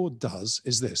diagonal board does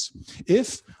is this.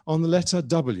 If on the letter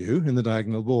W in the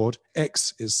diagonal board,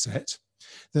 X is set,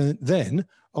 then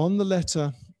on the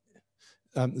letter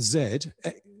Z,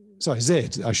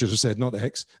 I should have said, not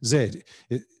X, Z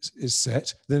is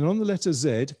set. Then on the letter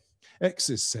Z, X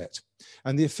is set.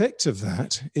 And the effect of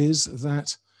that is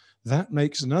that that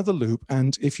makes another loop.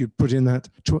 And if you put in that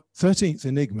 13th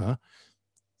Enigma,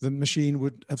 the machine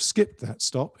would have skipped that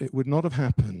stop. It would not have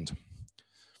happened.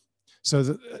 So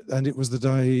that, and it was the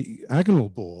diagonal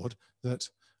board that,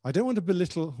 I don't want to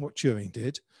belittle what Turing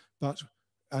did,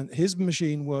 and his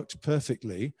machine worked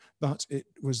perfectly, but it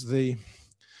was the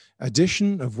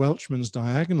addition of Welchman's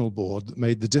diagonal board that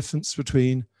made the difference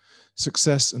between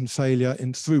success and failure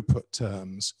in throughput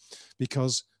terms,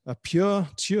 because a pure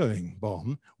Turing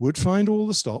bombe would find all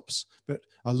the stops, but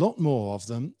a lot more of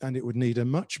them, and it would need a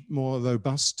much more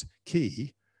robust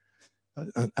key.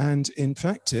 And in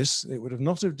practice, it would have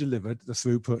not have delivered the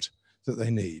throughput that they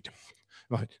need.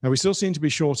 Right, now we still seem to be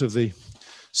short of the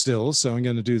stills, so I'm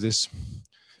going to do this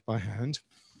by hand.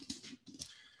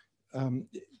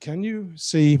 Can you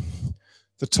see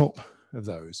the top of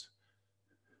those?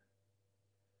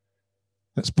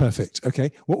 That's perfect.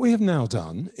 Okay, what we have now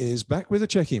done is, back with the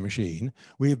checking machine,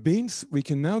 we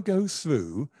can now go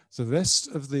through the rest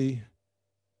of the,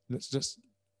 let's just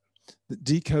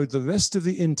decode the rest of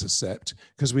the intercept,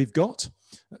 because we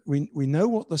know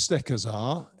what the steckers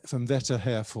are from Wetter,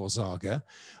 Vorhersage.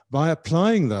 By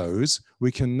applying those,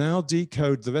 we can now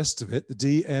decode the rest of it, the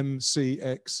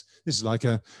DMCX. This is like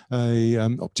a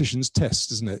optician's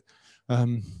test, isn't it?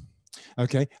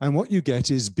 Okay, and what you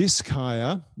get is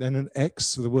Biskaya, then an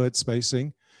X for the word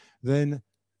spacing, then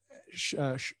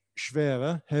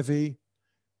schwerer, heavy,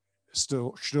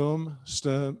 storms,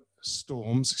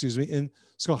 excuse me, in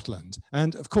Scotland.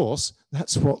 And of course,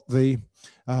 that's what the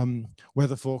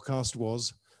weather forecast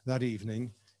was that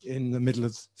evening in the middle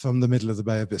of, from the middle of the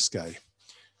Bay of Biscay.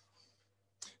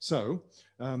 So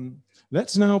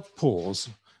let's now pause,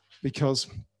 because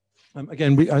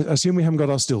again, I assume we haven't got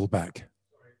our still back.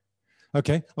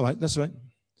 Okay, all right, that's right.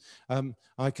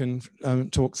 I can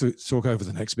talk over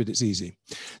the next bit, it's easy.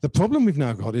 The problem we've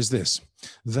now got is this,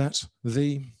 that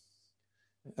we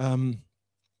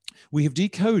have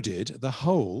decoded the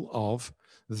whole of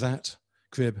that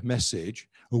crib message,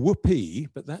 whoopee,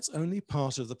 but that's only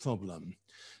part of the problem,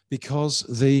 because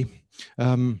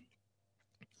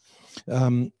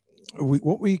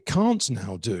what we can't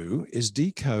now do is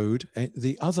decode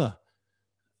the other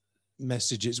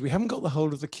messages. We haven't got the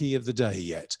whole of the key of the day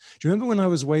yet. Do you remember when I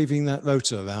was waving that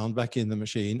rotor around back in the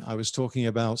machine, I was talking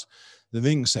about the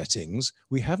ring settings?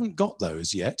 We haven't got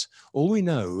those yet. All we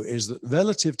know is that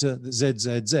relative to the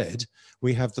ZZZ,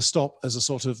 we have the stop as a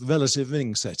sort of relative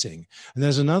ring setting. And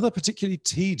there's another particularly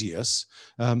tedious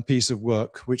piece of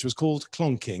work, which was called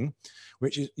clonking,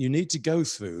 which you need to go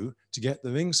through to get the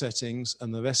ring settings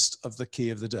and the rest of the key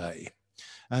of the day.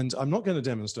 And I'm not going to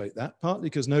demonstrate that, partly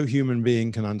because no human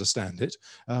being can understand it.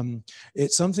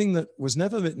 It's something that was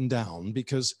never written down,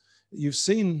 because you've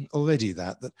seen already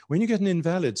that when you get an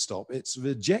invalid stop, it's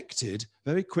rejected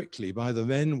very quickly by the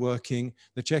then working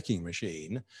the checking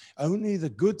machine. Only the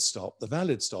good stop, the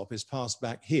valid stop, is passed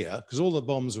back here, because all the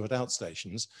bombs were at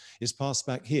outstations, is passed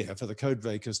back here for the code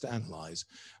breakers to analyze.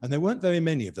 And there weren't very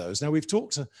many of those. Now, we've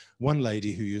talked to one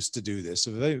lady who used to do this,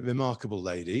 a very remarkable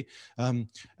lady,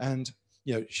 and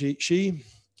you know, she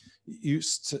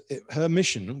used to, her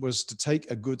mission was to take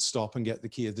a good stop and get the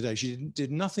key of the day. She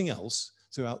did nothing else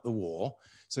throughout the war.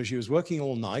 So she was working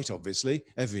all night, obviously,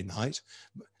 every night,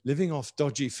 living off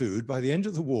dodgy food. By the end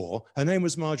of the war, her name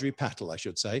was Marjorie Pattle, I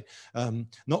should say.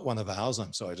 Not one of ours,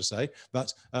 I'm sorry to say,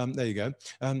 but there you go.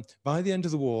 By the end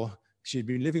of the war, she'd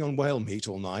been living on whale meat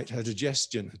all night. Her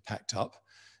digestion had packed up.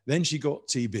 Then she got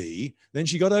TB, then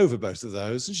she got over both of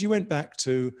those, and she went back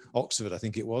to Oxford, I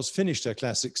think it was, finished her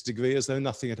classics degree as though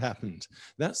nothing had happened.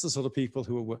 That's the sort of people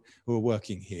who are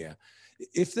working here.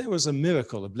 If there was a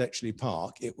miracle of Bletchley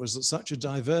Park, it was that such a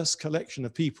diverse collection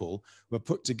of people were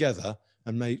put together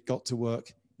and got to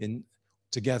work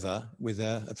together with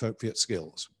their appropriate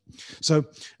skills. So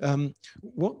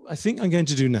what I think I'm going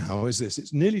to do now is this.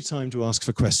 It's nearly time to ask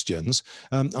for questions.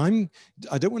 I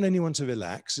don't want anyone to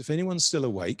relax. If anyone's still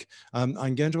awake, I'm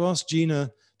going to ask Gina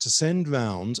to send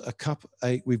round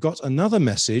we've got another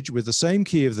message with the same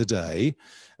key of the day,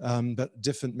 but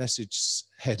different message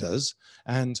headers.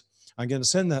 And I'm going to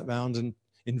send that round and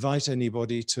invite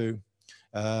anybody to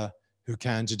who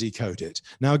can to decode it.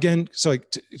 Now again, sorry,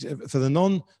 for the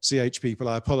non-CH people,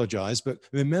 I apologize, but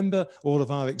remember all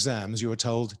of our exams, you were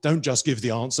told, don't just give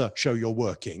the answer, show you're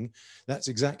working. That's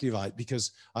exactly right,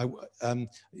 because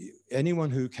anyone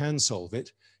who can solve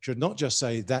it should not just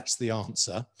say that's the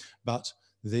answer, but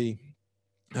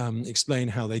explain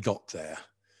how they got there,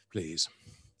 please.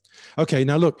 Okay,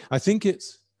 now look, I think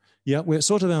we're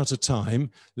sort of out of time.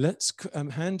 Let's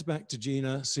hand back to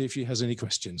Gina, see if she has any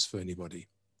questions for anybody.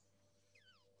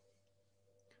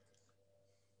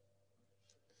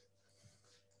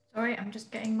 Sorry, I'm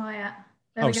just getting my,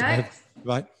 there we go.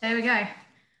 Right. There we go.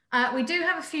 We do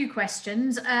have a few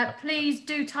questions. Please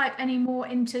do type any more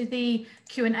into the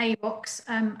Q&A box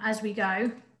as we go.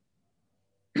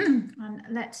 And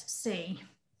let's see.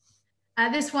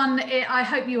 This one, I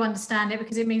hope you understand it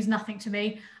because it means nothing to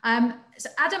me. So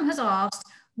Adam has asked,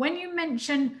 when you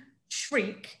mention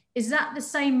shriek, is that the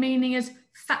same meaning as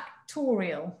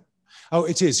factorial? Oh,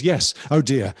 it is, yes. Oh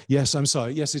dear, yes, I'm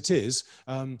sorry. Yes, it is.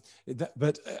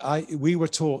 We were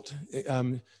taught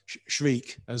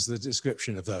shriek as the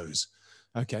description of those.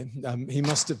 Okay, he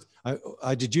must have,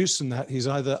 I deduced from that he's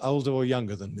either older or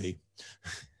younger than me.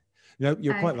 No,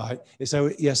 you're quite right.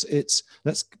 So yes, it's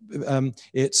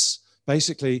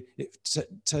basically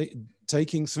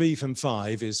taking 3 from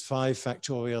 5 is 5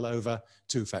 factorial over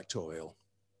 2 factorial.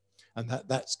 And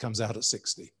that comes out at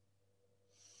 60.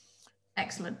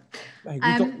 Excellent. Hey,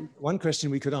 we've got one question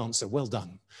we could answer. Well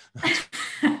done.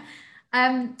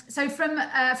 So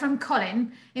from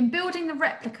Colin, in building the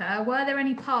replica, were there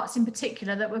any parts in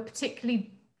particular that were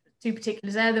two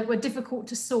particulars there that were difficult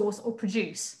to source or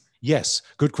produce? Yes,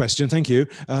 good question. Thank you.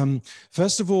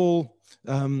 First of all,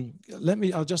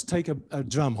 I'll just take a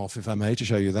drum off, if I may, to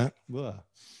show you that. Whoa.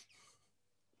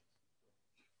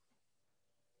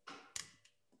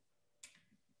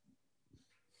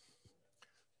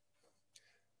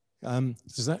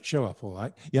 Does that show up all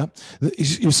right? Yeah.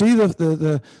 You see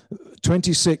the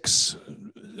 26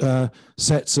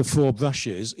 sets of 4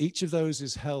 brushes. Each of those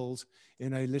is held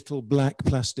in a little black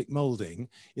plastic molding.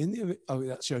 Oh,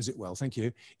 that shows it well, thank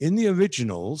you. In the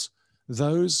originals,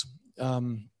 those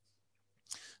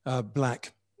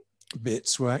black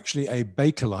bits were actually a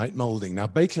Bakelite molding. Now,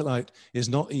 Bakelite is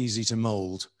not easy to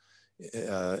mold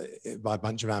by a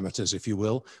bunch of amateurs, if you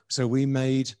will. So we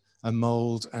made a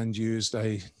mold and used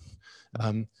a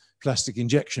plastic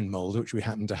injection mold, which we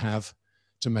happen to have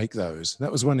to make those.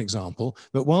 That was one example.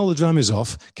 But while the drum is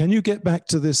off, can you get back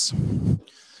to this?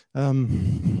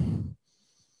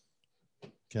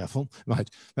 Careful. Right,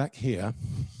 back here.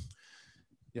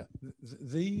 Yeah,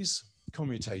 these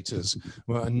commutators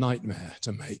were a nightmare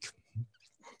to make.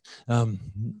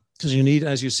 Because you need,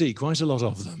 as you see, quite a lot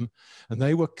of them. And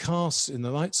they were cast in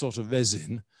the right sort of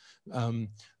resin,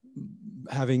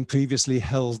 having previously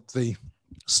held the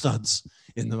studs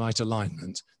in the right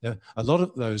alignment. A lot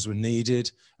of those were needed,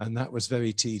 and that was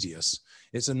very tedious.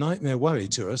 It's a nightmare worry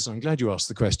to us. I'm glad you asked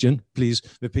the question. Please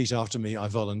repeat after me, I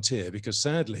volunteer, because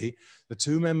sadly, the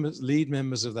 2 lead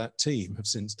members of that team have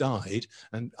since died,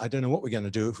 and I don't know what we're going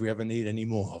to do if we ever need any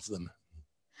more of them.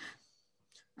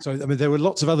 So, I mean, there were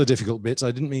lots of other difficult bits.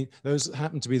 I didn't mean, those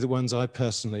happened to be the ones I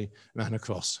personally ran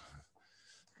across.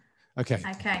 Okay.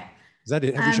 Okay. Is that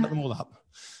it? Have you shut them all up?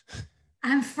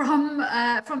 And from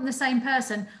the same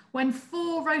person, when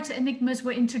 4 rotor Enigmas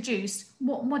were introduced,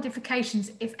 what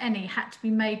modifications, if any, had to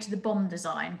be made to the bomb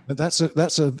design? That's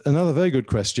another very good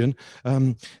question.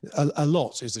 A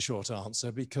lot is the short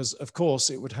answer, because of course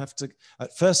it would have to,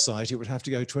 at first sight, it would have to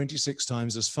go 26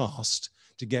 times as fast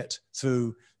to get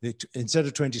through the, instead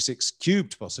of 26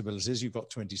 cubed possibilities, you've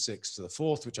got 26 to the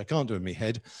 4th, which I can't do in my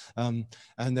head. And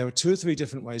there were 2 or 3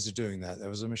 different ways of doing that. There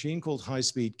was a machine called High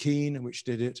Speed Keen, which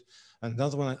did it. And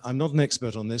another one, I'm not an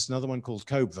expert on this, another one called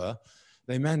Cobra.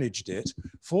 They managed it.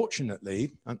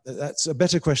 Fortunately, that's a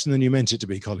better question than you meant it to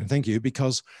be, Colin. Thank you,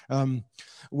 because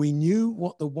we knew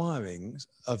what the wiring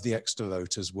of the extra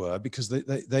rotors were, because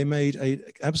they made an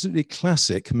absolutely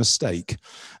classic mistake.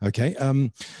 Okay,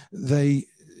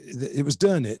 it was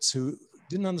Dönitz who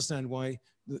didn't understand why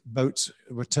boats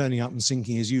were turning up and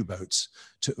sinking his U-boats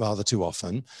rather too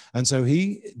often, and so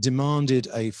he demanded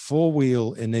a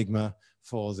 4-wheel Enigma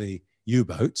for the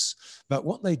U-boats. But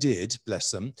what they did,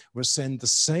 bless them, was send the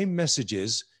same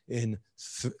messages in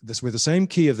with the same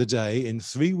key of the day in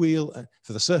 3-wheel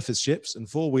for the surface ships and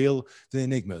 4-wheel for the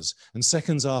Enigmas. And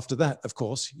seconds after that, of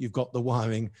course, you've got the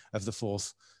wiring of the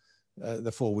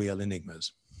 4-wheel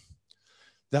Enigmas.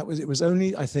 It was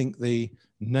only, I think, the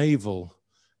naval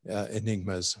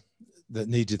Enigmas that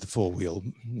needed the 4-wheel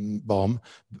bomb,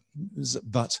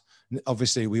 but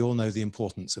obviously we all know the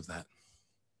importance of that.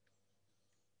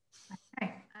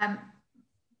 Okay.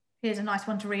 Here's a nice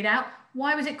one to read out.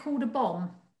 Why was it called a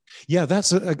bomb? Yeah,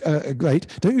 that's a great.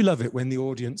 Don't you love it when the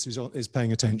audience is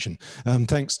paying attention?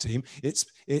 Thanks, team.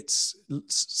 It's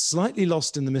slightly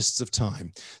lost in the mists of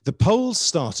time. The Poles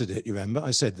started it. You remember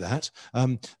I said that.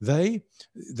 The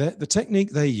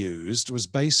technique they used was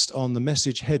based on the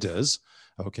message headers.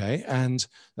 Okay, and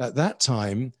at that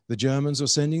time the Germans were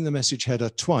sending the message header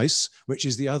twice, which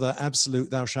is the other absolute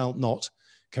 "thou shalt not"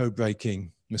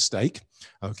 code-breaking mistake.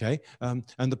 Okay, and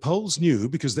the Poles knew,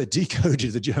 because they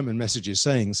decoded the German messages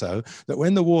saying so, that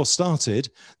when the war started,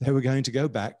 they were going to go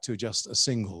back to just a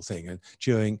single thing, and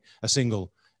Turing, a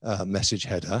single message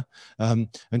header, and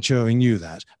Turing knew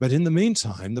that. But in the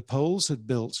meantime, the Poles had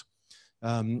built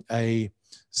a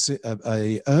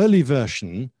early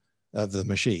version of the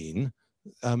machine.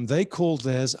 They called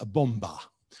theirs a bomba.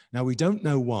 Now, we don't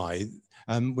know why.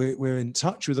 We're in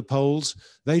touch with the Poles.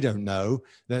 They don't know.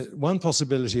 One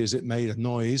possibility is it made a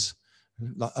noise.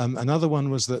 Another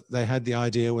one was that they had the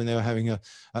idea when they were having an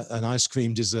ice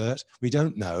cream dessert. We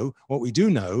don't know. What we do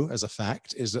know as a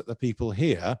fact is that the people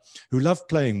here who love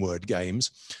playing word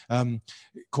games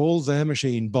called their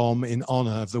machine bomb in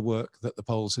honor of the work that the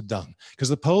Poles had done. Because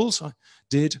the Poles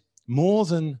did more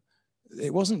than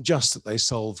it wasn't just that they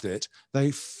solved it,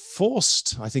 they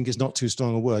forced, I think is not too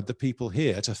strong a word, the people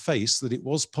here to face that it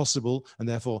was possible and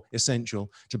therefore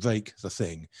essential to break the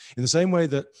thing. In the same way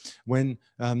that when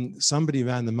somebody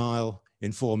ran the mile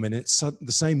in 4 minutes,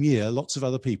 the same year, lots of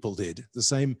other people did, the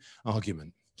same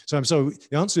argument. So I'm sorry,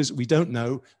 the answer is we don't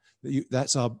know.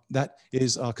 That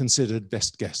is our considered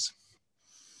best guess.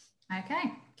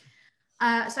 Okay.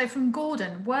 So from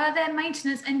Gordon, were there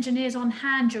maintenance engineers on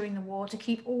hand during the war to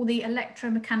keep all the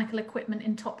electromechanical equipment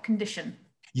in top condition?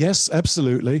 Yes,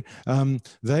 absolutely.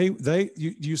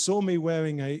 You saw me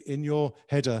wearing in your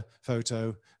header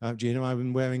photo, Gina, I've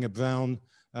been wearing a brown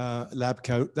lab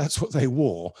coat. That's what they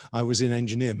wore. I was in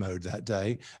engineer mode that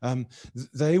day.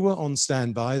 They were on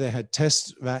standby. They had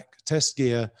test rack, test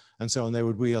gear, and so on. They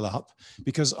would wheel up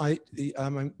because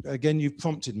again, you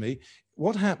prompted me.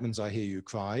 What happens, I hear you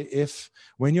cry, if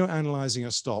when you're analyzing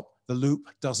a stop, the loop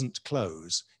doesn't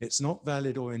close? It's not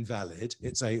valid or invalid.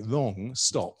 It's a wrong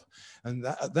stop. And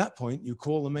at that point, you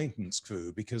call the maintenance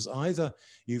crew because either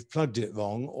you've plugged it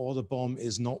wrong or the bomb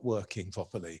is not working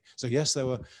properly. So yes, there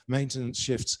were maintenance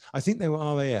shifts. I think they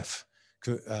were RAF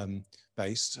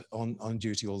based on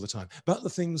duty all the time. But the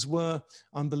things were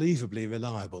unbelievably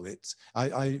reliable.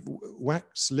 I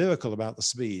wax lyrical about the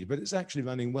speed, but it's actually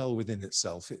running well within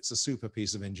itself. It's a super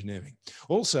piece of engineering.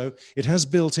 Also, it has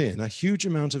built in a huge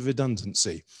amount of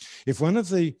redundancy. If one of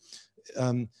the,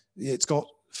 it's got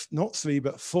not 3,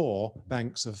 but 4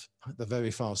 banks of the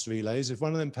very fast relays. If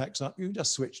one of them packs up, you can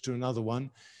just switch to another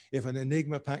one. If an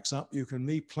Enigma packs up, you can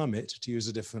replumb it to use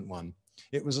a different one.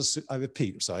 It was I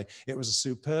repeat, sorry, it was a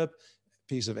superb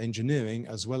piece of engineering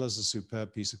as well as a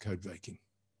superb piece of code breaking.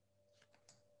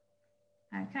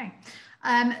 Okay.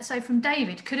 So from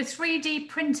David, could a 3D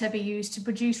printer be used to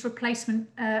produce replacement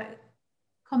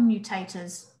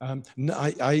commutators? No,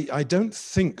 I don't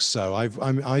think so.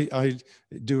 I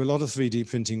do a lot of 3D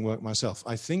printing work myself.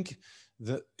 I think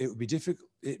that it would be difficult.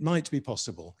 It might be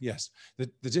possible, yes.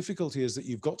 The difficulty is that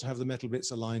you've got to have the metal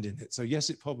bits aligned in it. So yes,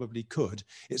 it probably could.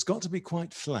 It's got to be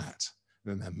quite flat,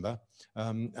 remember,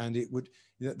 and it would.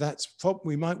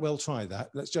 We might well try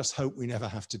that. Let's just hope we never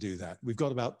have to do that. We've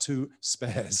got about 2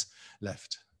 spares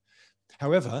left.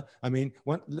 However, I mean,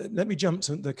 let me jump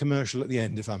to the commercial at the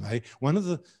end, if I may. One of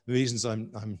the reasons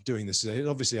I'm doing this today,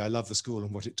 obviously I love the school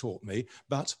and what it taught me,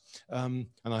 but, and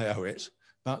I owe it,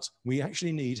 but we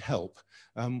actually need help.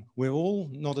 We're all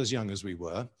not as young as we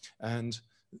were, and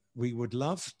we would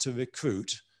love to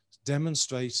recruit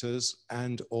demonstrators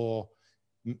and or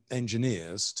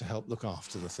engineers to help look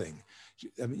after the thing.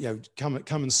 Come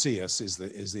and see us is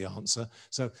the answer.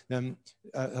 So I'm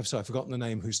sorry, I've forgotten the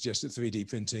name who suggested 3D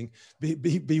printing.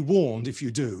 Be warned if you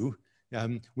do.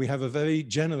 We have a very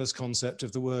generous concept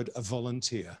of the word a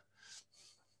volunteer.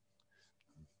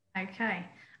 Okay.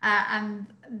 And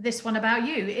this one about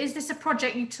you. Is this a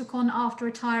project you took on after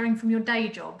retiring from your day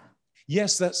job?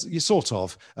 Yes, that's sort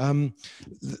of.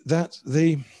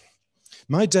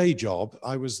 My day job,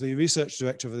 I was the research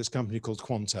director of this company called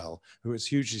Quantel, who was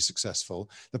hugely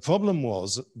successful. The problem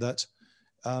was that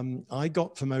I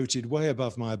got promoted way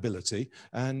above my ability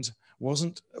and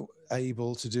wasn't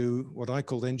able to do what I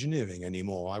called engineering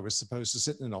anymore. I was supposed to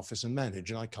sit in an office and manage,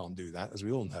 and I can't do that, as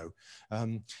we all know.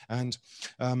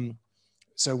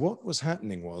 So what was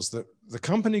happening was that the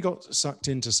company got sucked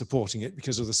into supporting it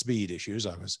because of the speed issues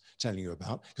I was telling you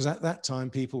about. Because at that time,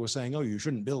 people were saying, oh, you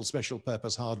shouldn't build special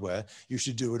purpose hardware. You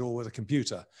should do it all with a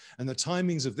computer. And the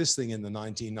timings of this thing in the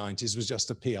 1990s was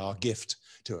just a PR gift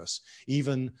to us.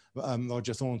 Even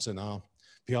Roger Thornton, our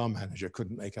PR manager,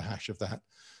 couldn't make a hash of that.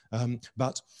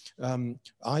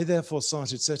 I therefore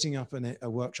started setting up a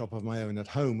workshop of my own at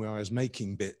home where I was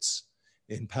making bits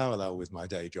in parallel with my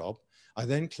day job. I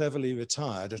then cleverly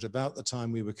retired at about the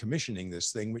time we were commissioning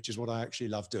this thing, which is what I actually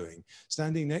love doing,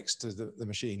 standing next to the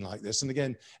machine like this. And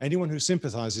again, anyone who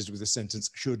sympathizes with this sentence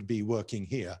should be working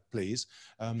here, please.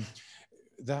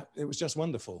 It was just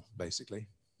wonderful, basically.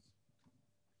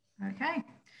 Okay.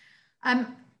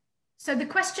 So the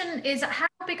question is, how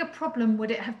big a problem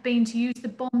would it have been to use the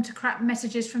bomb to crack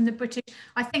messages from the British?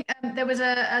 I think there was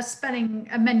a spelling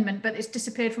amendment, but it's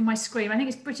disappeared from my screen. I think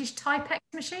it's British Typex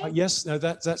machine. Yes, no,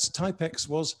 that's Typex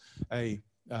was a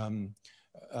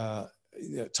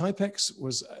Typex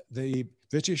was the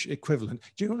British equivalent.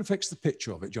 Do you want to fix the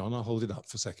picture of it, John? I'll hold it up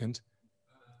for a second.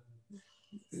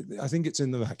 I think it's in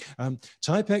the rack.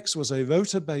 Typex was a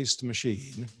rotor-based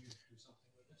machine.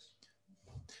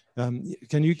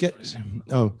 Can you get,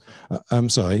 oh, I'm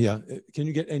sorry, yeah. Can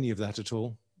you get any of that at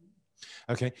all?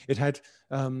 Okay, it had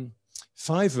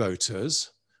 5 rotors,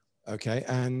 okay,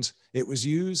 and it was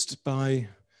used by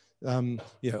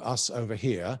you know, us over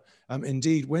here.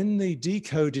 Indeed, when the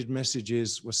decoded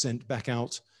messages were sent back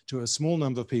out to a small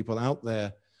number of people out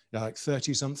there, like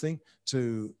 30 something,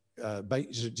 to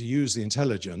use the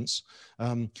intelligence,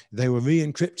 they were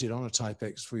re-encrypted on a type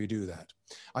X before you do that.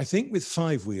 I think with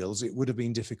 5 wheels, it would have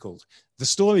been difficult. The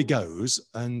story goes,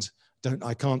 and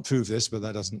I can't prove this, but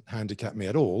that doesn't handicap me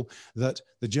at all, that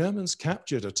the Germans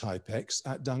captured a type X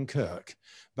at Dunkirk,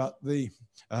 but the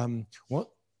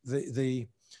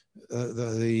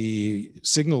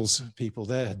signals people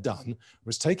there had done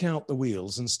was take out the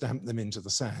wheels and stamp them into the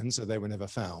sand, so they were never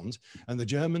found. And the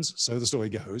Germans, so the story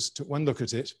goes, took one look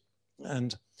at it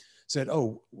and said,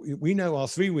 oh, we know our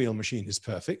 3-wheel machine is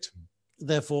perfect,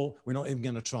 therefore we're not even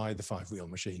going to try the 5-wheel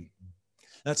machine.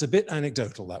 That's a bit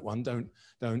anecdotal, that one. Don't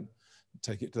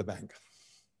take it to the bank.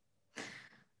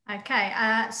 Okay,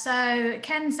 so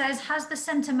Ken says, has the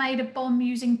centre made a bomb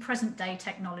using present-day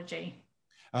technology?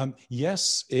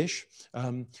 Yes-ish.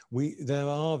 There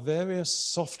are various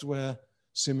software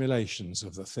simulations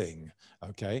of the thing,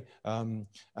 okay? I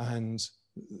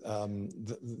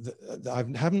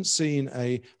haven't seen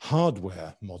a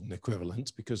hardware modern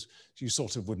equivalent because you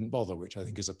sort of wouldn't bother, which I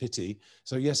think is a pity.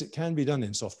 So yes, it can be done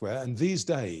in software. And these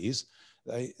days,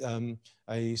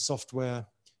 a software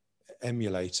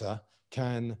emulator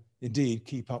can indeed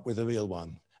keep up with a real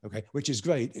one. Okay, which is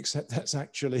great, except that's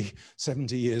actually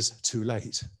 70 years too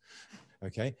late.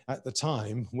 Okay, at the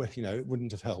time, where, you know, it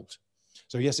wouldn't have helped.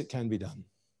 So yes, it can be done.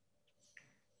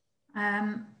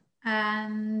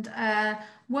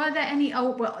 Were there any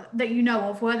that you know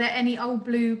of, were there any Old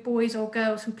Blue boys or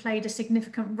girls who played a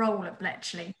significant role at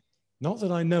Bletchley? Not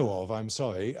that I know of, I'm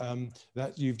sorry.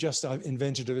 That you've just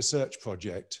invented a research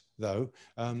project, though.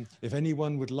 If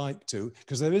anyone would like to,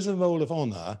 because there is a roll of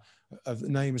honour of the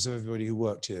names of everybody who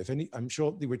worked here. I'm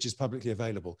sure, which is publicly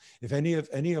available. If any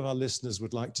of our listeners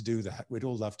would like to do that, we'd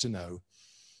all love to know.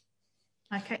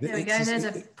 Okay, there we go. There's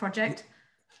a project.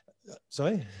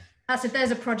 Sorry? That's if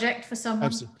there's a project for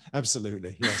someone.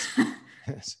 Absolutely, yes.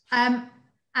 Yes.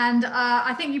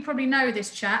 I think you probably know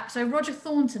this chap. So Roger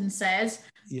Thornton says,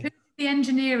 yeah. Who did the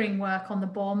engineering work on the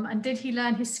bomb, and did he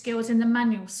learn his skills in the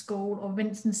manual school or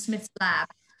Vincent Smith's lab?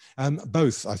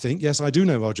 Both, I think. Yes, I do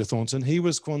know Roger Thornton. He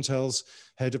was Quantel's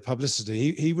head of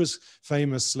publicity. He was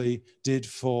famously did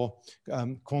for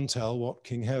Quantel what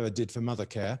King Herod did for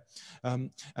Mothercare.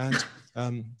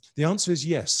 The answer is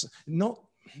yes. Not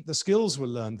the skills were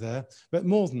learned there, but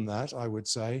more than that, I would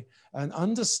say, an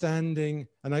understanding,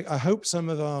 and I hope some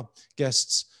of our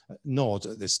guests nod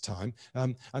at this time,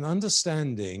 an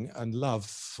understanding and love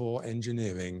for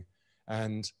engineering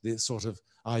and the sort of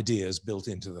ideas built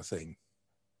into the thing.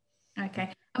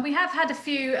 Okay, and we have had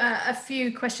a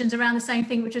few questions around the same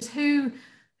thing, which is who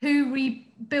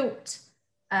rebuilt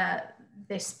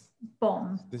this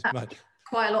bomb. Right.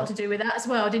 Quite a lot to do with that as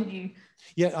well, didn't you?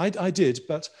 Yeah, I did,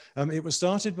 but it was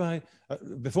started by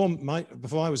before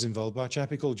I was involved by a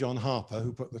chap called John Harper,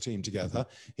 who put the team together.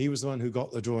 He was the one who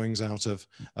got the drawings out of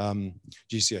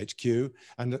GCHQ,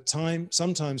 and at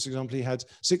sometimes, for example, he had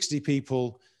 60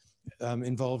 people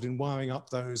involved in wiring up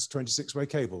those 26-way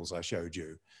cables I showed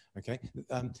you. Okay,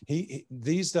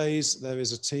 these days there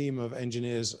is a team of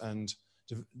engineers and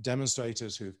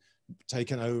demonstrators who've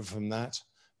taken over from that,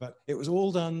 but it was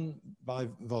all done by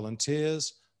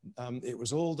volunteers. It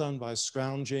was all done by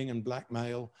scrounging and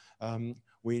blackmail.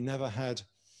 We never had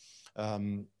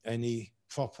any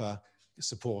proper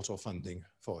support or funding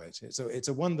for it. It's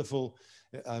a wonderful,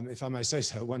 if I may say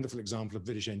so, a wonderful example of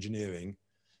British engineering,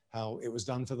 how it was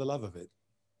done for the love of it.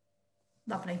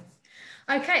 Lovely.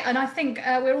 Okay, and I think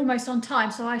we're almost on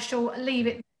time, so I shall leave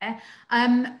it there.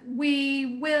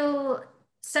 We will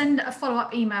send a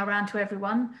follow-up email around to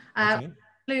everyone. Okay.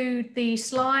 Include the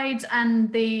slides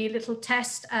and the little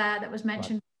test that was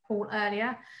mentioned by Paul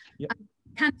earlier. Yep. I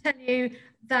can tell you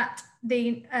that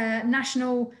the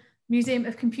National Museum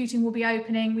of Computing will be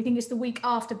opening. We think it's the week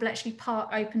after Bletchley Park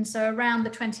opens, so around the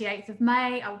 28th of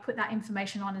May. I will put that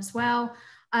information on as well.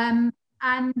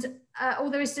 All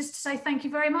there is just to say thank you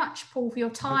very much, Paul, for your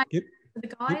time. For the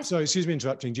guys. Sorry, excuse me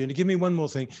interrupting, Gina. Give me one more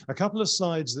thing. A couple of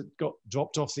slides that got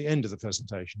dropped off the end of the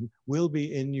presentation will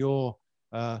be in your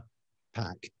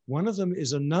pack. One of them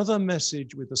is another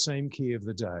message with the same key of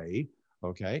the day,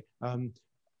 okay? And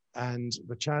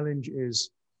the challenge is,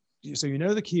 so you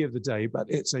know the key of the day, but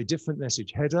it's a different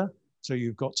message header, so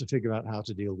you've got to figure out how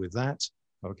to deal with that,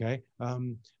 okay?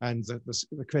 And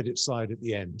the credit slide at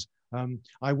the end.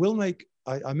 I will make,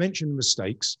 I mentioned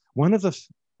mistakes. One of the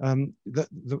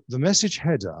message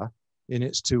header in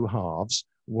its two halves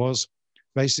was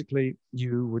basically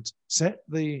you would set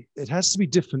it has to be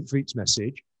different for each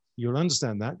message. you'll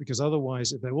understand that, because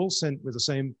otherwise, if they're all sent with the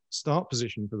same start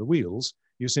position for the wheels,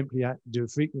 you simply do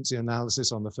frequency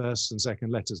analysis on the first and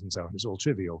second letters and so on. It's all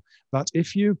trivial. But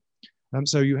if you,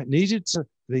 so you needed to,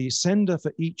 the sender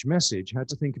for each message had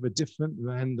to think of a different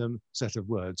random set of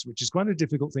words, which is quite a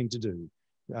difficult thing to do.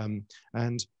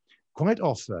 And quite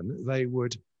often they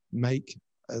would make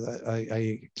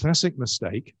a classic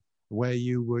mistake where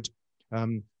you would,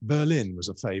 Berlin was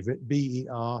a favorite,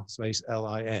 B-E-R space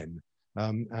L-I-N.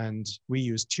 And we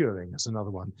use Turing as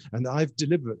another one. And I've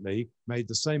deliberately made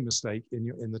the same mistake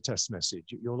in the test message.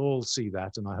 You'll all see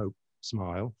that, and I hope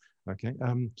smile, okay?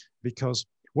 Because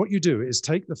what you do is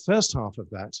take the first half of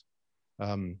that,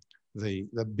 the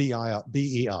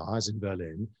B-E-R as in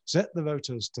Berlin, set the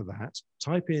rotors to that,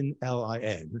 type in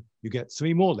L-I-N, you get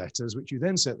 3 more letters, which you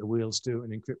then set the wheels to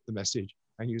and encrypt the message,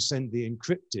 and you send the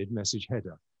encrypted message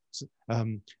header.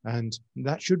 And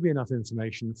that should be enough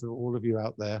information for all of you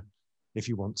out there if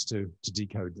you want to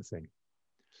decode the thing.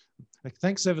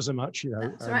 Thanks ever so much. You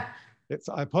know, right.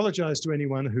 I apologize to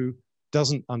anyone who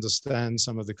doesn't understand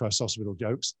some of the cross-hospital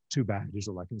jokes. Too bad is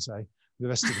all I can say. The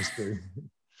rest of us do.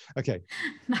 Okay.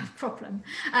 No problem.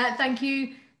 Thank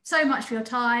you so much for your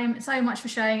time, so much for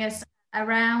showing us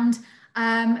around.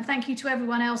 Thank you to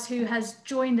everyone else who has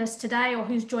joined us today or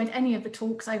who's joined any of the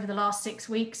talks over the last 6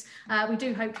 weeks. We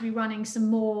do hope to be running some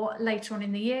more later on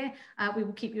in the year. We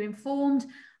will keep you informed.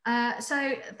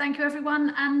 So thank you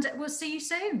everyone, and we'll see you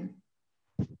soon.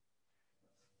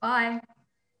 Bye.